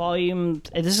then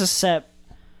this is set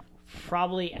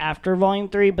probably after Volume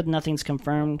 3, but nothing's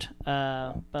confirmed.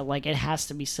 But like it has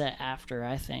to be set after,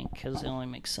 I think, because it only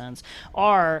makes sense.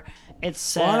 Or it's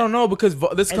set. Well, I don't know because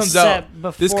this It's comes set out.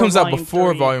 before This comes out Volume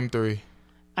before 3. Volume 3.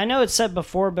 I know it's set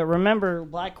before, but remember,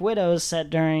 Black Widow is set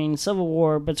during Civil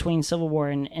War, between Civil War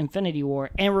and Infinity War.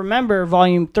 And remember,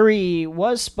 Volume 3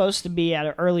 was supposed to be at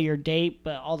an earlier date,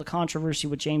 but all the controversy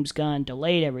with James Gunn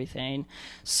delayed everything.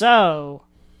 So,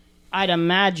 I'd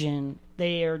imagine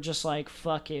they are just like,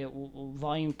 fuck it,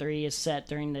 Volume 3 is set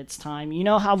during its time. You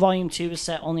know how Volume 2 is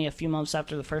set only a few months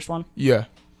after the first one? Yeah.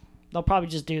 They'll probably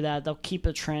just do that. They'll keep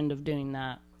a trend of doing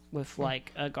that with,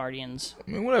 like, Guardians.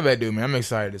 I mean, whatever I do, man. I'm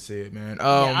excited to see it, man.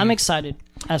 Yeah, I'm excited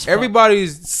as fuck.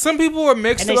 Some people are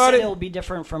mixed And they about said it. it'll be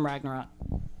different from Ragnarok.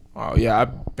 Oh yeah, I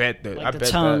bet that. Like I the bet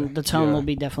tone, that. the tone Yeah. will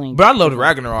be definitely. But I love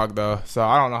Ragnarok though, so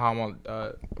I don't know how I'm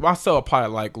on. I still probably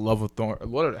like Love of Thorn.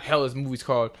 What the hell is this movie's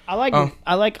called? I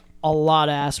like a lot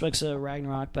of aspects of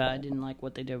Ragnarok, but I didn't like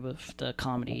what they did with the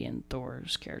comedy and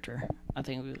Thor's character. I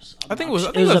think it was.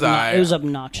 It was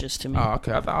obnoxious to me. Oh,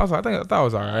 okay. I thought it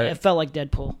was all right. It felt like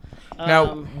Deadpool.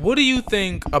 Now, what do you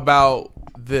think about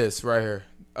this right here?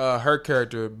 Her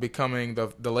character becoming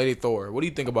the Lady Thor. What do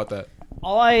you think about that?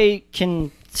 All I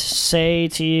can say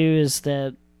to you is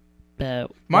that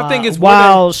My thing is,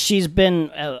 while she's been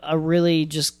a really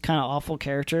just kind of awful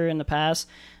character in the past,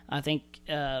 I think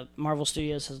Marvel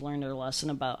Studios has learned their lesson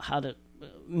about how to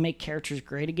make characters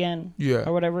great again,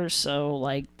 or whatever. So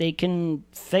like they can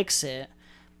fix it,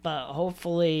 but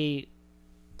hopefully,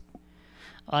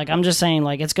 like I'm just saying,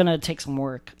 like it's gonna take some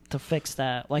work to fix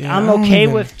that. Like I'm okay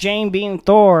with Jane being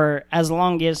Thor as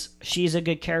long as she's a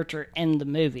good character in the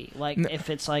movie. Like if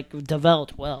it's like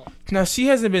developed well. Now she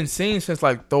hasn't been seen since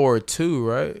like Thor 2,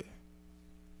 right?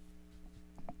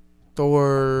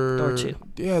 Thor 2.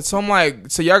 Yeah, so I'm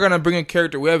like, so y'all gonna bring a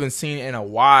character we haven't seen in a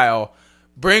while,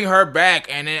 bring her back,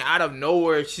 and then out of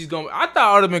nowhere she's gonna. I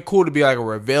thought it would have been cool to be like a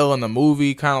reveal in the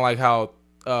movie, kind of like how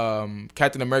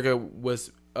Captain America was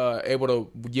able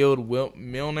to yield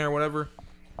Mjolnir or whatever.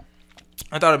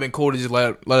 I thought it'd been cool to just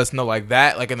let us know like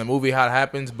that, like in the movie how it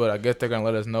happens, but I guess they're gonna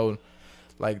let us know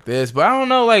like this. But I don't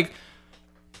know, like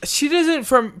she doesn't.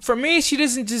 For me, she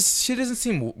doesn't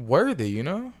seem worthy, you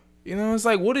know. You know, it's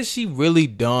like, what has she really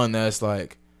done that's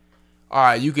like, all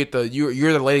right, you get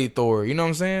you're the Lady Thor. You know what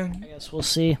I'm saying? I guess we'll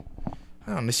see.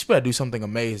 I don't know. She better do something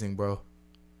amazing, bro.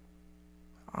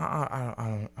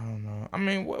 I don't know. I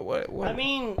mean, what? I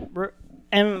mean,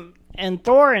 and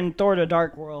Thor the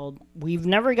Dark World, we've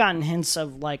never gotten hints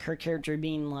of like her character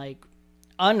being like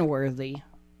unworthy.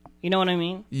 You know what I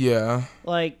mean? Yeah.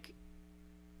 Like,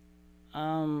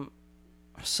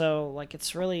 so like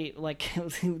it's really like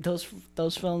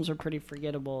those films are pretty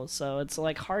forgettable. So it's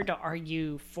like hard to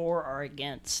argue for or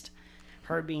against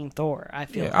her being Thor. I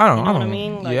feel. Yeah, I don't know. What I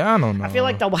mean? Like, I don't know. I feel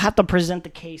like they'll have to present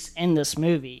the case in this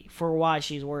movie for why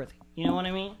she's worthy. You know what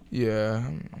I mean? Yeah.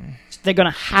 They're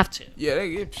gonna have to. Yeah,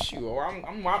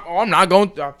 I'm not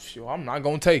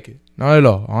gonna take it. Not at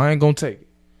all. I ain't gonna take it.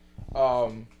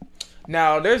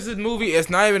 Now there's this movie. It's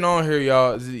not even on here,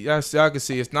 y'all. Y'all can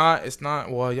see it's not.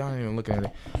 Well, y'all ain't even looking at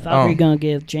it. Valkyrie gonna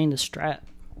give Jane the strap.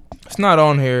 It's not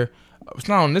on here. It's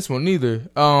not on this one either.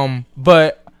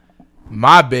 But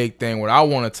my big thing, what I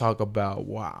want to talk about,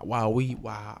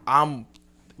 I'm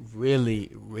really,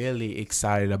 really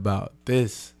excited about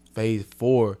this Phase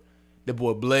 4. The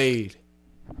boy Blade.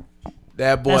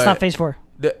 That boy. That's not Phase 4.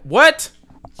 What?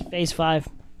 It's Phase 5.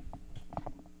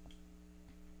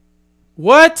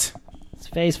 What? It's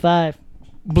Phase 5.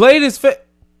 Blade is All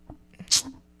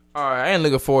right, I ain't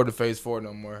looking forward to Phase 4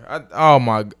 no more. Oh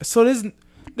my god. So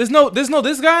there's no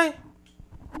this guy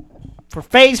for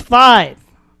Phase 5.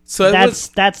 So that's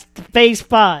the Phase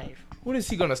 5. What is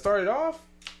he gonna start it off?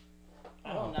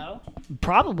 I don't know.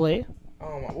 Probably.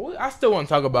 Oh my! I still want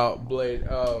to talk about Blade.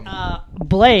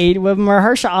 Blade with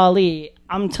Mahershala Ali.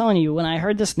 I'm telling you, when I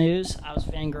heard this news, I was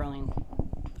fangirling.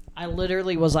 I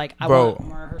literally was like, I want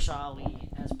Mahershala Ali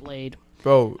as Blade.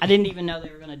 Bro, I didn't even know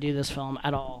they were gonna do this film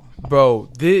at all.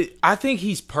 Bro, I think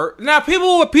he's now.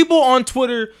 People on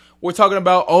Twitter were talking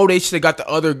about, they should have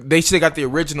got the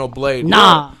original Blade.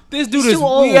 Nah, bro, this dude is too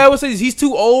old. Yeah, I would say he's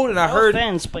too old, and I heard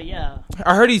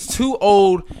he's too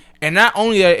old. And not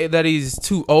only that he's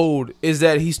too old, is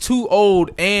that he's too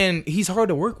old and he's hard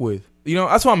to work with. You know,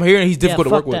 that's what I'm hearing. He's difficult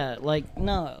to work with. Like,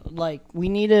 no, like we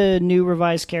need a new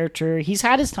revised character. He's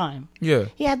had his time. Yeah,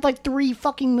 he had like 3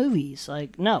 fucking movies.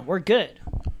 Like, no, we're good.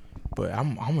 But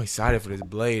I'm excited for this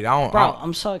Blade.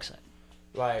 I'm so excited.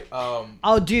 Like,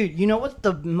 oh, dude, you know what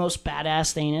the most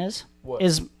badass thing is? What?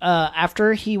 Is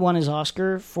after he won his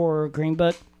Oscar for Green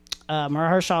Book,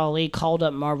 Mahershala Ali called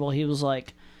up Marvel. He was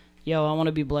like, yo, I want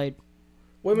to be Blade.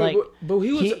 Wait a minute, like, but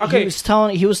he was okay.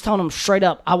 He was telling him straight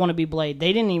up, I want to be Blade.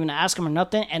 They didn't even ask him or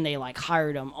nothing, and they like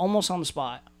hired him almost on the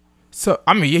spot. So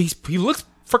I mean, yeah, he looks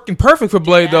freaking perfect for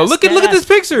Blade though. Look at this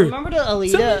picture. Remember the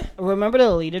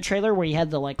Alita trailer where he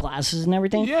had the like glasses and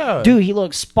everything? Yeah, dude, he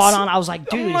looks spot on. I was like,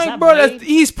 dude, is that bro, Blade?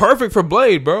 He's perfect for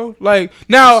Blade, bro. Like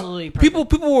now, people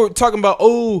were talking about,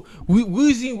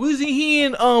 was he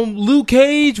in Luke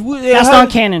Cage? That's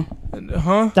not canon.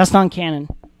 Huh? That's not canon.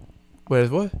 Wait,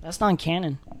 what? That's not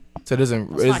canon. So it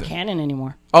doesn't. It's not canon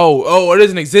anymore. Oh, it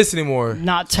doesn't exist anymore.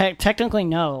 Not technically,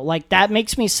 no. Like that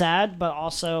makes me sad, but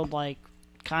also like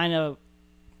kind of,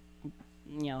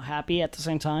 happy at the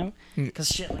same time because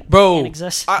shit like can't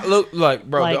exist. Bro.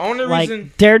 The only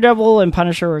reason Daredevil and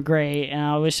Punisher were great, and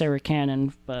I wish they were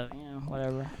canon, but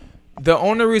whatever. The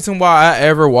only reason why I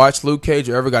ever watched Luke Cage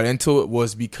or ever got into it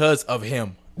was because of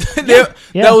him. That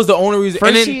was the only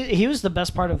reason. He was the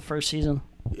best part of the first season.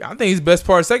 I think he's the best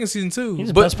part of second season too. He's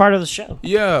the best part of the show.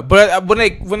 Yeah, but when they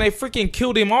freaking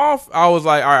killed him off, I was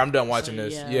like, all right, I'm done watching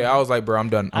this. yeah. Yeah, I was like, bro, I'm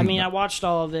done. I mean, I watched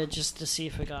all of it just to see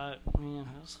if it got. I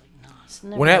was like, no, it's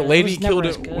never. When that lady it was never killed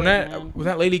as him, good, when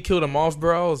that lady killed him off,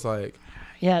 bro, I was like,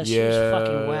 yeah, she was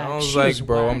fucking whack. I was She like, was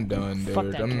bro, whack. I'm done, dude. Fuck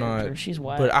that I'm character. not. She's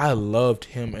whack. But I loved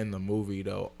him in the movie,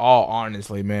 though. All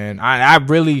honestly, man, I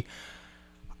really,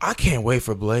 I can't wait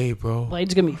for Blade, bro.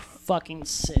 Blade's gonna be fucking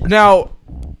sick. Now,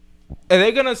 are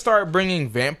they gonna start bringing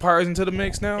vampires into the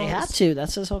mix now? They have to.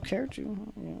 That's his whole character.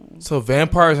 Yeah. So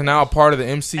vampires are now a part of the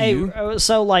MCU. Hey,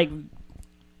 so like,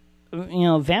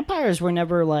 vampires were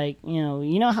never like, you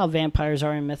know how vampires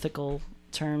are in mythical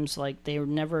terms. Like they were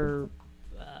never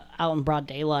out in broad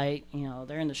daylight.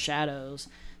 They're in the shadows.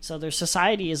 So their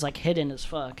society is like hidden as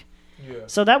fuck. Yeah.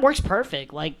 So that works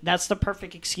perfect. Like that's the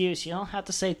perfect excuse. You don't have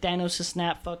to say Thanos'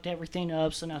 snap fucked everything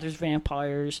up. So now there's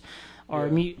vampires. Or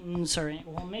mutants, or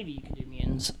maybe you could do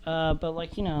mutants. But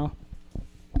like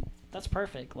that's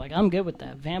perfect. Like I'm good with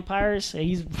that. Vampires,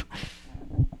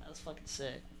 that's fucking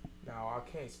sick. Now I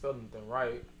can't spell anything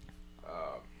right.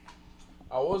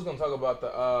 I was gonna talk about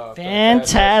the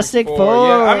Fantastic Four.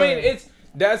 Yeah, I mean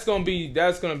that's gonna be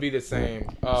the same.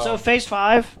 So Phase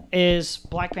 5 is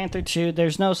Black Panther 2.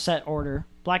 There's no set order.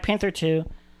 Black Panther 2,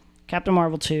 Captain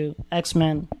Marvel 2,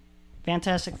 X-Men,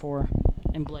 Fantastic Four,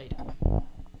 and Blade.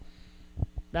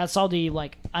 That's all the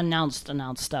like announced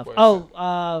stuff.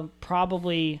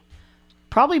 Probably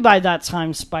by that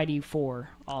time Spidey 4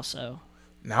 also.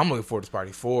 Now I'm looking forward to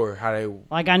Spidey 4. How they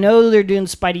like I know they're doing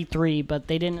Spidey 3, but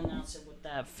they didn't announce it with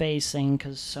that phase thing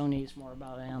because Sony's more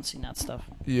about announcing that stuff.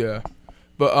 Yeah,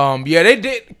 but they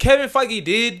did. Kevin Feige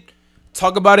did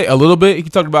talk about it a little bit. He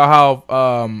talked about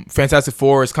how Fantastic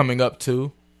Four is coming up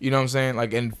too. You know what I'm saying?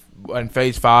 Like in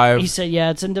Phase 5. He said, yeah,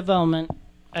 it's in development.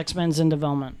 X-Men's in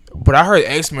development. But I heard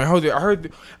X-Men.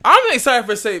 I'm excited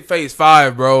for Phase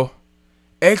 5, bro.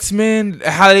 X-Men,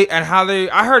 I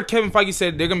heard Kevin Feige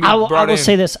said they're gonna be brought in. I will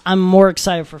say this: I'm more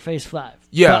excited for Phase 5.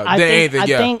 Yeah, than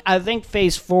anything. I think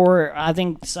Phase 4. I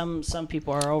think some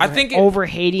people are over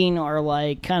hating or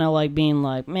like kind of like being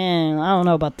like, man, I don't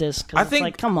know about this. I think,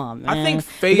 like, come on, man. I think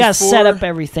Phase 4. We gotta set up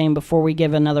everything before we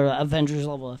give another Avengers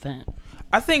level event.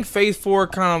 I think Phase 4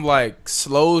 kind of like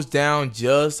slows down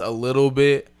just a little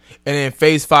bit, and then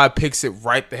Phase 5 picks it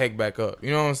right the heck back up.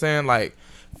 You know what I'm saying? Like,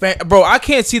 bro, I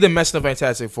can't see them messing up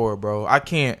Fantastic Four, bro. I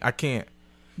can't.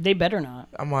 They better not.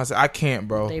 I'm gonna say I can't,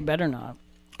 bro. They better not.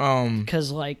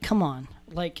 Because like, come on,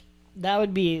 like that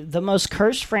would be the most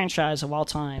cursed franchise of all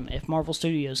time if Marvel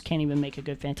Studios can't even make a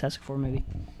good Fantastic Four movie.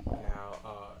 Now,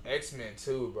 X-Men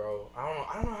too, bro.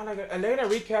 I don't know how they're gonna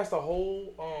recast the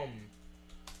whole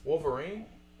Wolverine.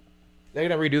 They're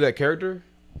gonna redo that character.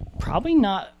 Probably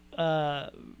not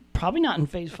in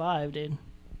Phase 5, dude.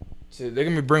 So they're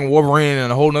gonna bring Wolverine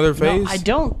in a whole nother phase. No, I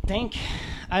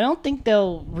don't think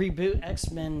they'll reboot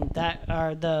X-Men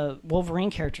the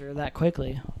Wolverine character that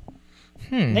quickly.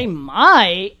 They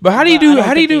might. But how do you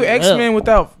do X-Men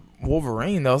without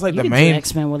Wolverine though? It's like the main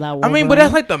X-Men without Wolverine. I mean, but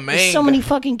that's like the main. There's so many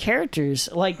fucking characters.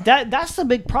 Like that's the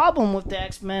big problem with the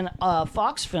X-Men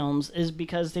Fox films is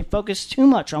because they focus too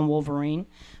much on Wolverine,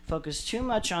 focus too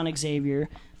much on Xavier,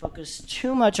 focus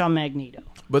too much on Magneto.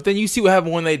 But then you see what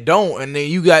happened when they don't, and then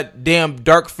you got damn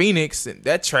Dark Phoenix, and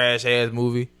that trash ass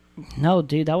movie. No,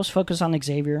 dude, that was focused on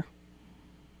Xavier.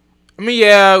 I mean,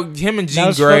 yeah, him and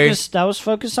Jean Grey. That was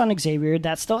focused on Xavier.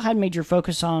 That still had major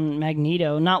focus on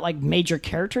Magneto. Not like major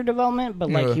character development, but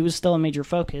like he was still a major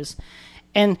focus.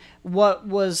 And what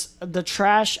was the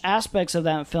trash aspects of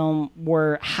that film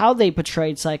were how they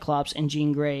portrayed Cyclops and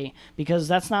Jean Grey, because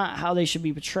that's not how they should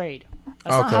be portrayed.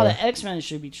 That's not how the X-Men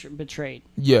should be portrayed.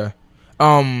 Yeah.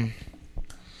 Forgot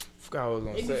what I was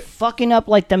gonna say. Fucking up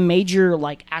like the major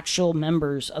like actual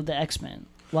members of the X-Men.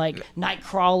 Like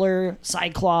Nightcrawler,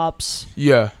 Cyclops,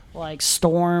 like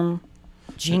Storm,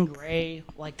 Jean Grey,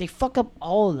 like they fuck up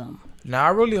all of them. Now I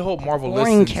really hope Marvel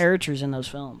listens. Characters in those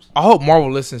films. I hope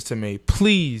Marvel listens to me,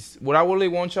 please. What I really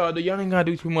want y'all to do, y'all ain't gotta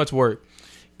do too much work.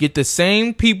 Get the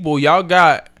same people y'all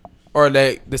got, or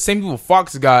like the same people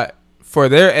Fox got for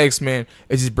their X-Men,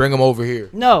 and just bring them over here.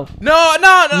 No.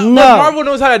 Marvel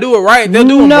knows how to do it right. They'll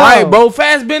do them right, bro.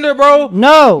 Fassbender, bro.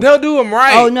 No. They'll do them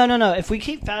right. Oh, no. If we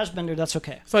keep Fassbender, that's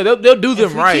okay. So they'll do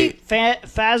them right. If we keep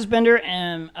Fassbender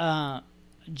and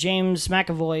James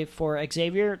McAvoy for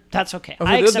Xavier, that's okay.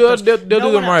 I accept they'll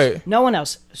do them right. No one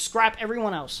else. Scrap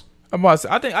everyone else. I'm about to say,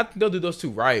 I think they'll do those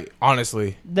two right,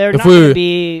 honestly. They're not going to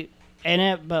be in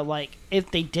it, but like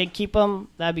if they did keep them,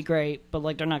 that'd be great. But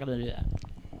like they're not going to do that.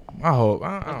 I hope.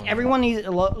 Everyone needs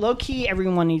low key.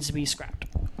 Everyone needs to be scrapped.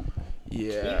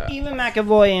 Yeah. Even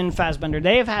McAvoy and Fassbender,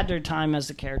 they have had their time as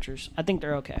the characters. I think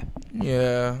they're okay.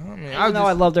 Yeah. I mean, Even though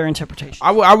I love their interpretation.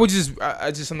 I would just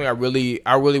something I really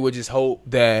would just hope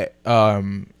that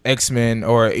X-Men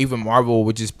or even Marvel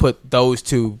would just put those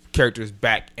two characters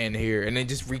back in here and then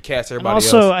just recast everybody and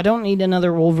also, else. I don't need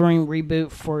another Wolverine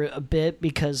reboot for a bit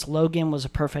because Logan was a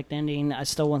perfect ending. I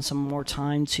still want some more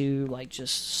time to like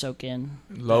just soak in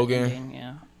Logan. ending,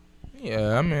 yeah.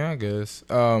 Yeah, I mean, I guess.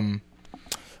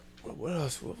 What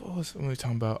else? What else were we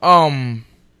talking about? Talking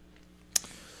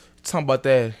about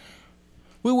that.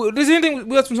 There's anything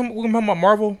we can talk about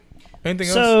Marvel? Anything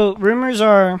else? So rumors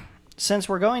are, since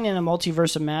we're going into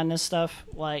Multiverse of Madness stuff,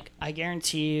 like I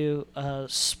guarantee you,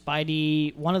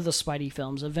 Spidey, one of the Spidey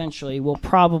films, eventually will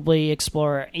probably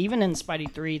explore. Even in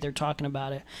Spidey 3, they're talking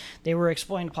about it. They were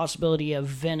exploring the possibility of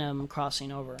Venom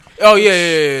crossing over. Oh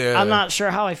yeah. I'm not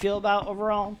sure how I feel about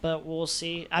overall, but we'll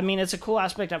see. I mean, it's a cool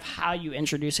aspect of how you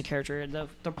introduce a character.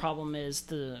 The problem is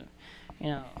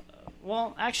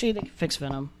well, actually, they could fix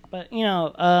Venom. But,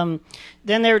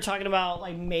 then they were talking about,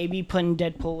 like, maybe putting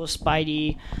Deadpool with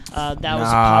Spidey. That was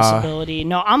a possibility.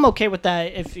 No, I'm okay with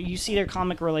that. If you see their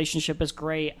comic relationship is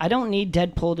great. I don't need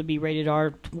Deadpool to be rated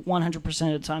R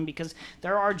 100% of the time because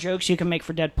there are jokes you can make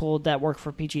for Deadpool that work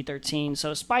for PG-13.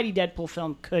 So a Spidey Deadpool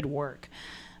film could work.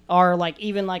 Or, like,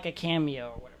 even, like, a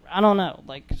cameo or whatever. I don't know.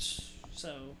 Like,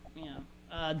 so,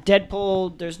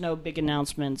 Deadpool, there's no big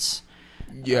announcements.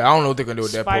 Yeah, I don't know what they're gonna do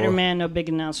with Deadpool. Spider-Man, no big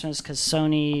announcements because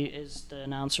Sony is the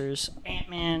announcers.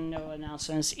 Ant-Man, no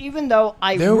announcements. Even though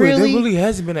there really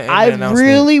hasn't been an Ant-Man announcement. I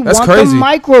really That's want crazy. the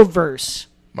microverse.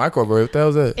 Microverse? What the hell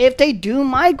is that? If they do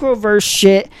microverse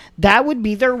shit, that would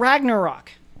be their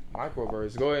Ragnarok.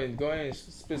 Microverse. Go ahead and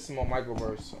spit some more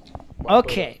microverse.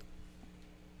 Okay.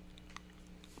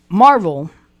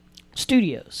 Marvel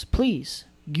Studios, please.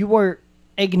 You are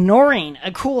ignoring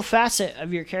a cool facet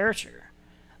of your character.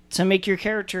 To make your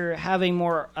character have a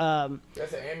more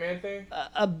that's an Ant-Man thing?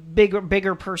 A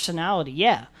bigger personality,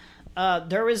 yeah.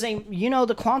 There is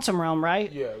the quantum realm, right?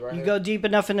 Yeah, right. You go deep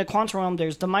enough in the quantum realm,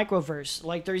 there's the microverse.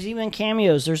 Like, there's even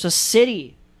cameos. There's a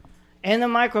city in the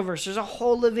microverse. There's a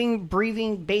whole living,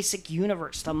 breathing, basic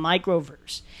universe, the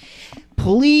microverse.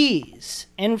 Please,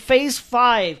 in Phase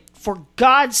 5, for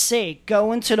God's sake,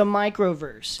 go into the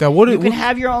microverse. You can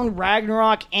have your own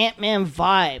Ragnarok Ant-Man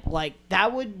vibe. Like,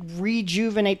 that would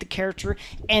rejuvenate the character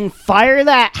and fire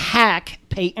that hack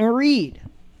Peyton Reed.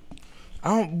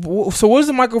 So what does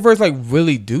the microverse like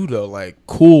really do though? Like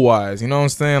cool wise, you know what I'm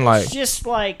saying? Like it's just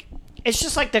like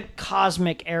the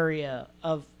cosmic area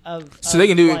of. So they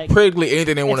can do practically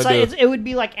anything they want to do. It would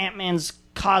be like Ant-Man's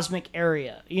cosmic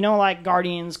area, like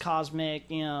Guardians cosmic,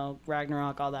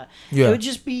 Ragnarok, all that. Yeah. It would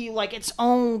just be like its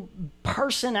own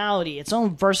personality, its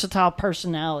own versatile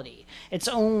personality, its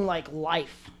own like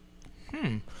life.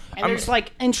 And there's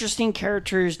like interesting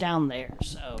characters down there.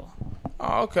 So.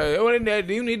 Oh, okay.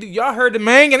 Y'all heard the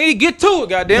man. I need to get to it.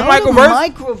 Goddamn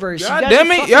microverse.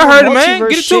 Goddamn it. Y'all heard the man.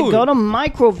 Get to it. Go to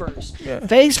microverse. Yeah.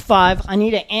 Phase 5. I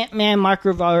need an Ant-Man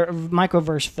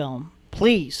microverse film.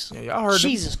 Please. Yeah, y'all heard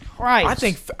Jesus Christ.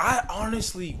 I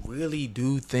honestly really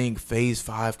do think Phase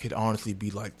 5 could honestly be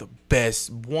like the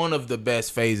best, one of the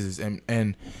best phases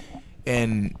in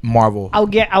Marvel.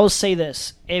 I will say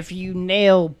this. If you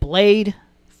nail Blade,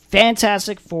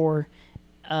 Fantastic Four,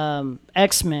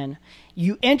 X-Men,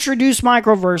 you introduce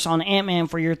microverse on Ant-Man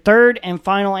for your third and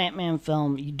final Ant-Man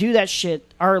film. You do that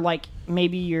shit, or like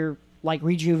maybe your like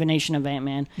rejuvenation of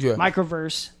Ant-Man,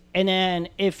 microverse. And then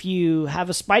if you have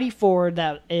a Spidey 4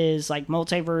 that is like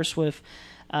multiverse with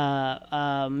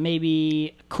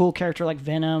maybe a cool character like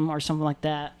Venom or something like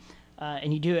that,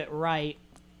 and you do it right,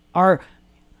 or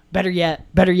better yet,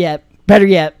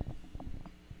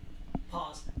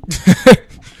 pause.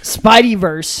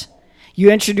 Spideyverse. You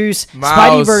introduce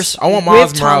Spideyverse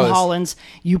with Tom Holland.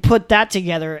 You put that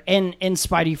together in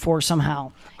Spidey 4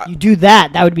 somehow. You do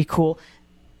that. That would be cool.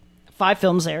 5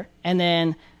 films there. And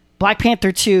then Black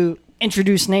Panther 2,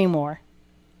 introduce Namor.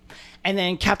 And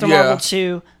then Captain Marvel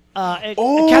 2.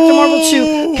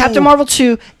 Captain Marvel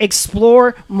 2,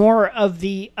 explore more of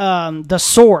the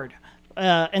sword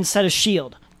instead of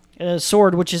shield.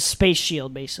 Sword, which is space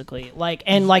shield, basically.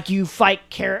 And you fight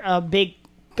big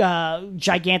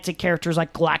gigantic characters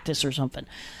like Galactus or something.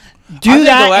 Do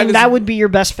that, and that would be your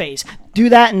best phase. Do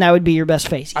that, and that would be your best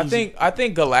phase. Easy. I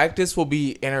think Galactus will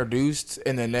be introduced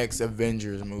in the next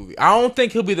Avengers movie. I don't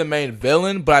think he'll be the main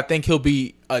villain, but I think he'll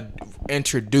be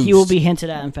introduced. He will be hinted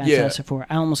at in Fantastic Four.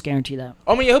 I almost guarantee that.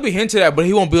 I mean, he'll be hinted at, but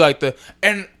he won't be like the.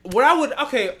 And what I would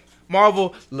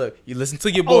Marvel, look, you listen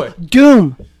to your boy.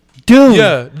 Doom. Doom.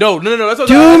 Yeah, no. That's what,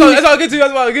 Doom- that's what I get to.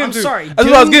 That's what I get I'm to. sorry. That's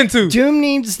what I was getting to. Doom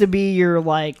needs to be your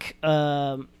like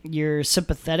your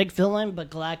sympathetic villain, but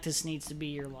Galactus needs to be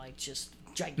your like just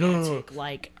gigantic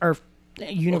like Earth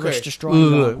universe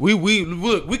destroying. Look,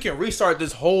 we can restart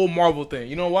this whole Marvel thing.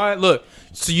 You know why? Look,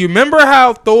 so you remember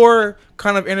how Thor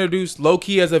kind of introduced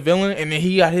Loki as a villain, and then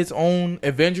he got his own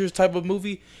Avengers type of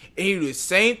movie, and he did the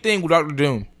same thing with Doctor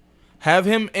Doom. Have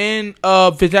him in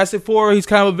Fantastic Four. He's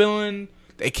kind of a villain.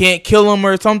 They can't kill him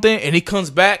or something, and he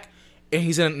comes back, and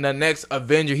he's in the next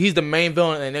Avenger. He's the main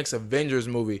villain in the next Avengers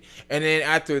movie. And then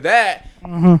after that,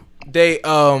 they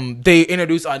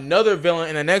introduce another villain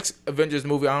in the next Avengers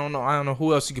movie. I don't know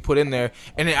who else you could put in there.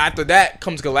 And then after that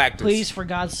comes Galactus. Please, for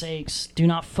God's sakes, do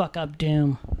not fuck up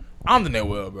Doom. I don't think they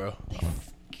will, bro.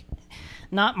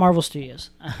 Not Marvel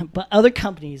Studios, but other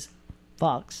companies.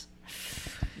 Fox.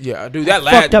 Yeah, dude, that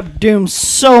Fucked up Doom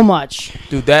so much.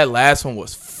 Dude, that last one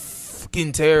was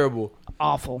fucking terrible.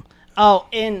 Awful. Oh,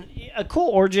 and a cool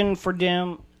origin for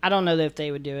Doom. I don't know if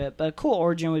they would do it, but a cool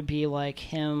origin would be like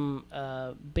him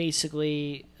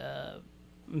basically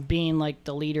being like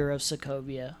the leader of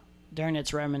Sokovia during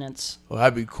its remnants. Well,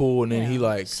 that'd be cool. And then he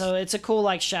like... So it's a cool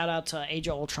like shout out to Age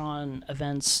of Ultron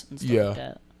events and stuff like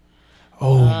that.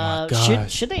 Oh my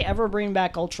god. Should they ever bring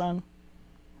back Ultron?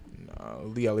 No,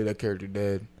 leave that character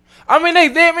dead. I mean,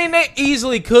 they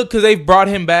easily could because they've brought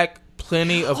him back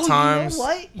plenty of times. You know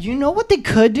what? You know what they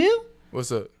could do?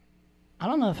 What's up? I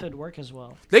don't know if it'd work as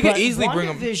well. They could easily bring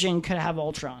him. Vision could have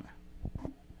Ultron.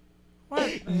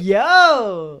 What?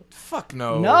 Yo. Fuck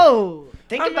no. No.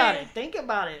 Think about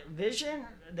it. Vision,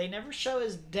 they never show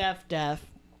his death.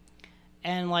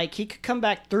 And like he could come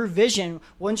back through Vision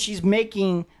when she's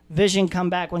making Vision come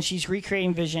back, when she's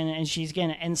recreating Vision and she's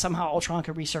getting, and somehow Ultron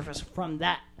could resurface from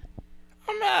that.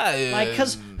 I'm not. Like,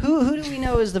 because who do we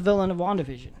know is the villain of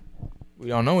WandaVision? We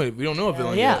don't know it. We don't know a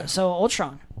villain yeah, yet. so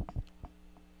Ultron.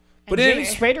 But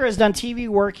James Spader has done TV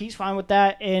work. He's fine with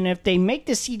that. And if they make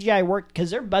the CGI work,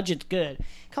 because their budget's good,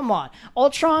 come on,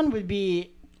 Ultron would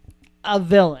be a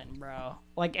villain, bro.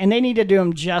 Like, and they need to do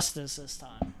him justice this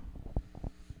time.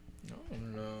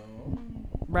 No.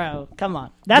 Bro, come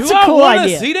on. That's a cool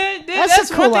idea. See that? That's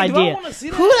a cool idea. Who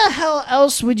Who the hell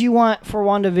else would you want for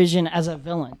WandaVision as a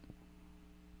villain?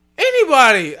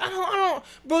 Anybody. I don't.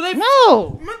 Bro,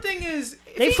 No. My thing is,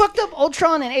 They fucked up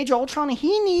Ultron and Age of Ultron.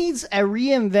 He needs a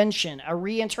reinvention, a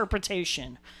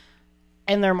reinterpretation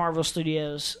in their Marvel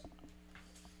Studios.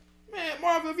 Man,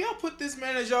 Marvel, if y'all put this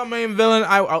man as y'all main villain,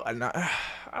 I don't know.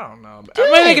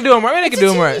 I mean, they can do him right. I mean, they can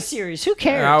do him right. Series. Who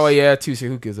cares? Oh yeah, too.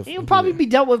 Who gives a fuck? He'll probably be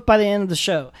dealt with by the end of the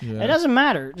show. Yeah. It doesn't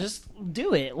matter. Just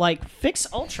do it. Like,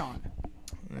 fix Ultron.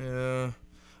 Yeah.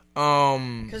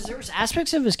 Because there was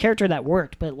aspects of his character that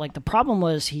worked, but like the problem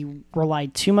was he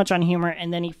relied too much on humor,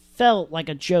 and then he felt like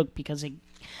a joke because they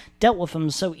dealt with him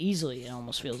so easily. It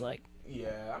almost feels like.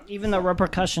 Yeah. Even the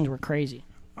repercussions were crazy.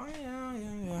 Oh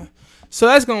yeah. So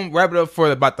that's gonna wrap it up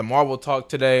for about the Marvel talk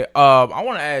today. I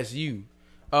want to ask you.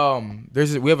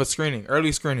 We have a screening,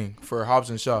 early screening for Hobbs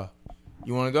and Shaw.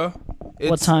 You want to go?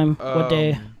 What time? What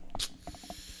day?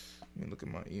 Let me look at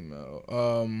my email.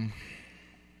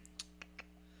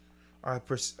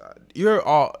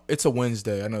 It's a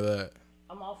Wednesday. I know that.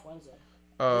 I'm off Wednesday.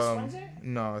 This Wednesday?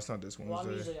 No, it's not this Wednesday. Well,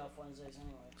 I'm usually off Wednesdays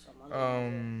anyway.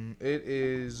 So It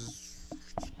is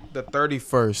the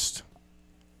 31st.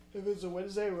 if it's a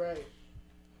Wednesday, right?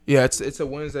 Yeah, it's a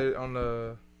Wednesday on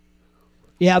the.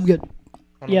 Yeah, I'm good.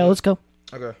 Yeah, let's go.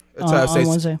 Okay. On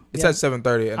Wednesday. It's Yeah. at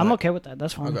 7:30. I'm okay with that.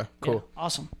 That's fine. Okay, cool. Yeah,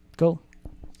 awesome. Cool.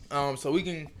 So we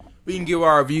can give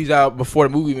our reviews out before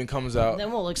the movie even comes out.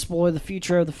 Then we'll explore the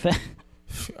future of the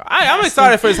I'm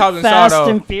excited for this Hobbs and Shaw, Fast though.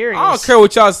 and Furious. I don't care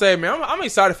what y'all say, man. I'm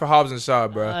excited for Hobbs and Shaw,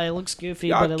 bro. It looks goofy,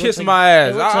 Y'all but it kiss looks my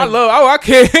ass. I love. I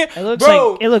can't. It looks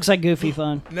bro. like it looks like goofy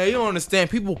fun. Now you don't understand.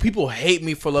 People hate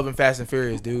me for loving Fast and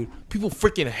Furious, dude. People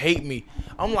freaking hate me.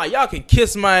 I'm like, y'all can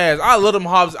kiss my ass. I love them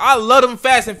Hobbs. I love them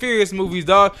Fast and Furious movies,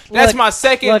 dog. That's my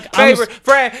second favorite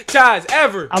franchise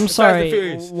ever. I'm Fast and sorry.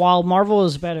 Furious. While Marvel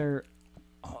is better,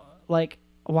 like,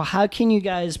 well, how can you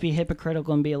guys be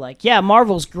hypocritical and be like, yeah,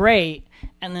 Marvel's great,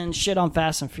 and then shit on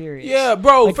Fast and Furious? Yeah,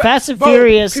 bro. Like, Fast and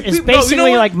Furious is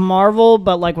basically like Marvel,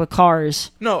 but like with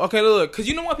cars. No, okay, look, because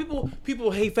you know why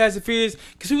people hate Fast and Furious?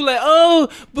 Because people like, oh,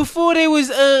 before they was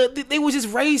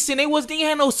just racing, they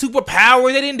had no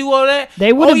superpower, they didn't do all that.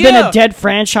 They would have been a dead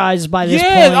franchise by this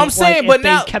point. Yeah, I'm saying, but if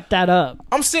now they kept that up.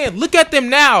 I'm saying, look at them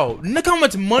now. Look how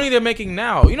much money they're making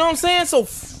now. You know what I'm saying? So.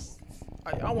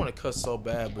 I want to cuss so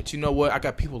bad, but you know what? I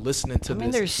got people listening to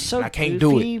this. They're so I can't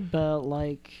goofy, do it. But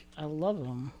like, I love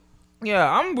them. Yeah,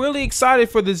 I'm really excited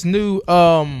for this new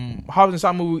Hobbs and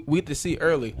Shaw movie we get to see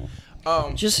early.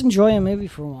 Just enjoy a movie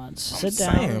for once. Sit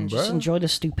down saying, and just bruh. enjoy the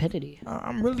stupidity.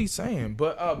 I'm really saying,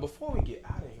 but before we get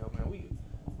out of here, man,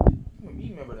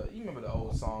 you remember the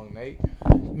old song, Nate?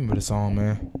 You remember the song,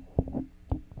 man?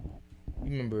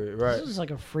 You remember it, right? This is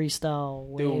like a freestyle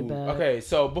way Dude, back. okay,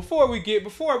 so before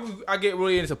I get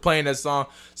really into playing that song,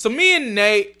 so me and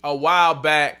Nate a while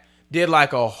back did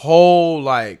like a whole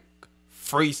like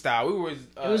freestyle.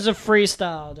 It was a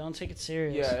freestyle. Don't take it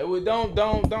serious. yeah. It was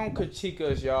don't critique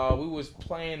us, y'all. We was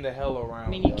playing the hell around. I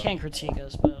mean, you y'all. can't critique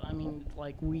us, but I mean,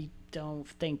 like, we don't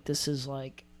think this is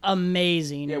like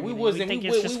amazing. Yeah, or we anything. wasn't. think We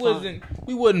it's just fun.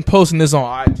 wasn't posting this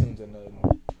on iTunes or nothing.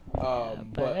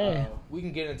 But hey. we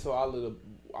can get into our little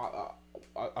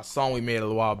a song we made a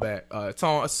little while back. It's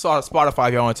on Spotify.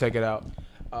 If y'all want to check it out.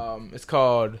 It's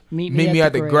called Meet Me Me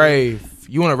at the Grave.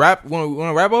 You want to rap? Want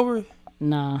to rap over it?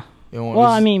 Nah. You don't wanna Well,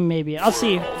 just- I mean, maybe. I'll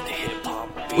see.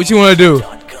 what you want to do?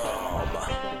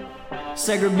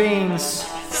 Sacred beings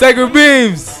Sacred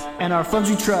Beams. and our funds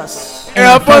we trust. And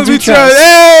our funds we trust.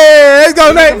 Hey, let's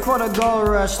go, Looking Nate. for the gold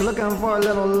rush, looking for a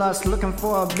little lust, looking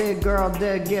for a big girl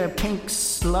to get a pink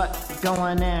slut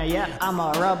going in. Yeah,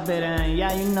 I'ma rub it in.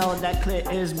 Yeah, you know that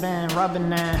clit is been rubbing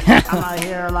in. I'm out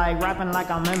here like rapping like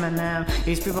I'm Eminem.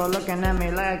 These people looking at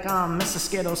me like I'm Mr.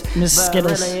 Skittles. Mr. But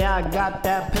Skittles. really, I got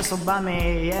that pistol by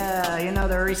me. Yeah, you know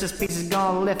the Reese's Pieces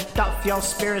gonna lift up your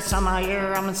spirits. I'm out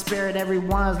here, I'm in spirit.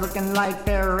 Everyone's looking like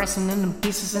they're resting in the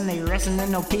pieces and they resting in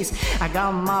no peace. I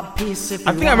got my piece. If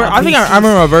I you think I want remember. my I think I pieces.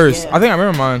 remember my verse. Yeah. I think I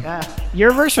remember mine. Yeah.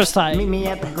 Your verse was tight. Meet me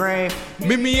at the grave.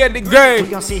 Meet me at the We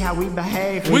grave. gon' see how we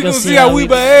behave. We gonna see how we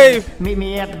behave. Meet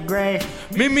me at the grave.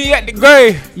 Meet me at the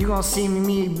grave. You gon' see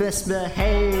me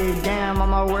misbehave. Damn, I'm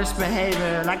my worst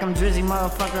behavior. Like I'm Drizzy,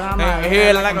 motherfucker. I'm out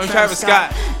here like I'm Travis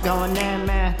Scott. Going in,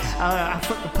 man. I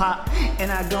flip the pop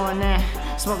and I go in there.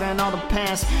 Smoking all the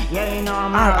pants. Yeah, you know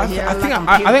I'm out here. I think like I'm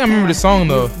I think I remember the song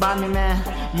though. You buy me,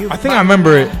 man. You I think buy I me,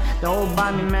 remember man. it. The old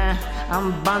buy me, man.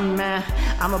 I'm a buy me, man.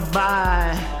 I'ma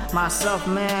buy myself,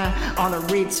 man, on the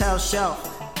retail shelf.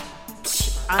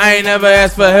 I ain't never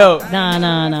asked for help. Nah.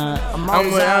 I'm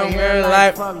always I'm out here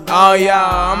like, fuck, oh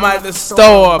y'all, I'm at the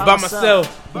store by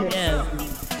myself. Yeah.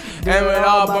 And it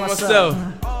all by myself.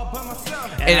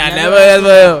 And I never asked for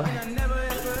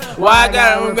help. Why I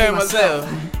gotta repeat myself?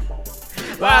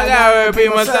 Why I gotta repeat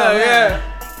myself? Yeah.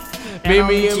 Meet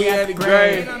me at the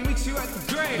grave.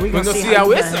 We We gonna see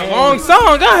how it's a long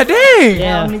song. God dang.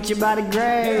 Yeah. I'll meet you by the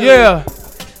grave. Yeah.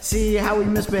 See how we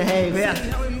misbehave. Yeah.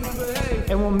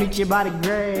 And we'll meet you by the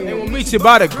grave. And we'll meet you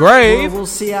by the grave. We'll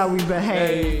see how we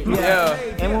behave. Yeah.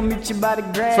 And we'll meet you by the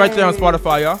grave. It's right there on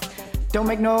Spotify, y'all. Don't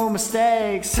make no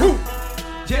mistakes.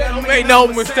 Yeah, don't make no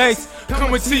mistakes.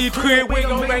 Coming to your crib, we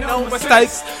gon' make no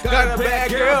mistakes. Got a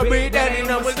bad girl, but that ain't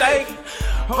no mistake.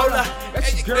 Hold up,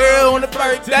 that's your girl on the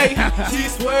birthday. She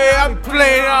swear I be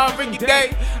playing on every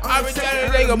day. I be trying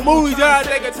to take a movie, trying to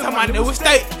take her to my new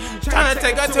estate. Trying to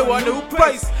take her to a new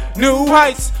place. New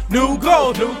heights, new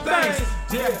goals, new things.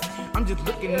 Yeah, I'm just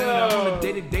looking at it on a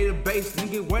day-to-day basis.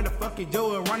 Nigga, where the fuck is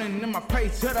Joe running in my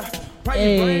face? Shut up. Why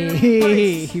you running in my Hey,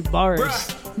 face? he bars.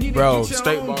 Bruh, need to Bro, get your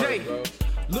straight own bars, day. bro.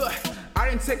 Look, I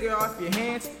didn't take it off your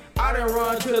hands. I didn't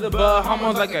run to the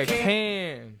Bahamas Bahamas like a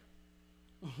can.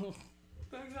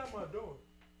 Things at my door.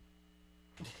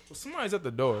 Well, somebody's at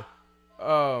the door.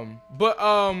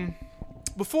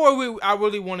 Before I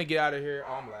really want to get out of here.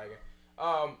 Oh, I'm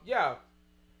lagging. Yeah.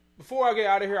 Before I get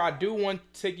out of here, I do want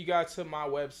to take you guys to my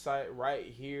website right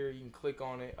here. You can click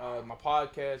on it. My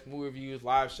podcast, movie reviews,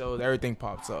 live shows, everything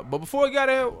pops up. But before we get out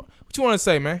of here, what you want to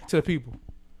say, man, to the people?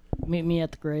 Meet me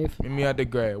at the grave. Meet me at the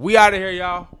grave. We out of here,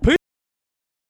 y'all. Peace.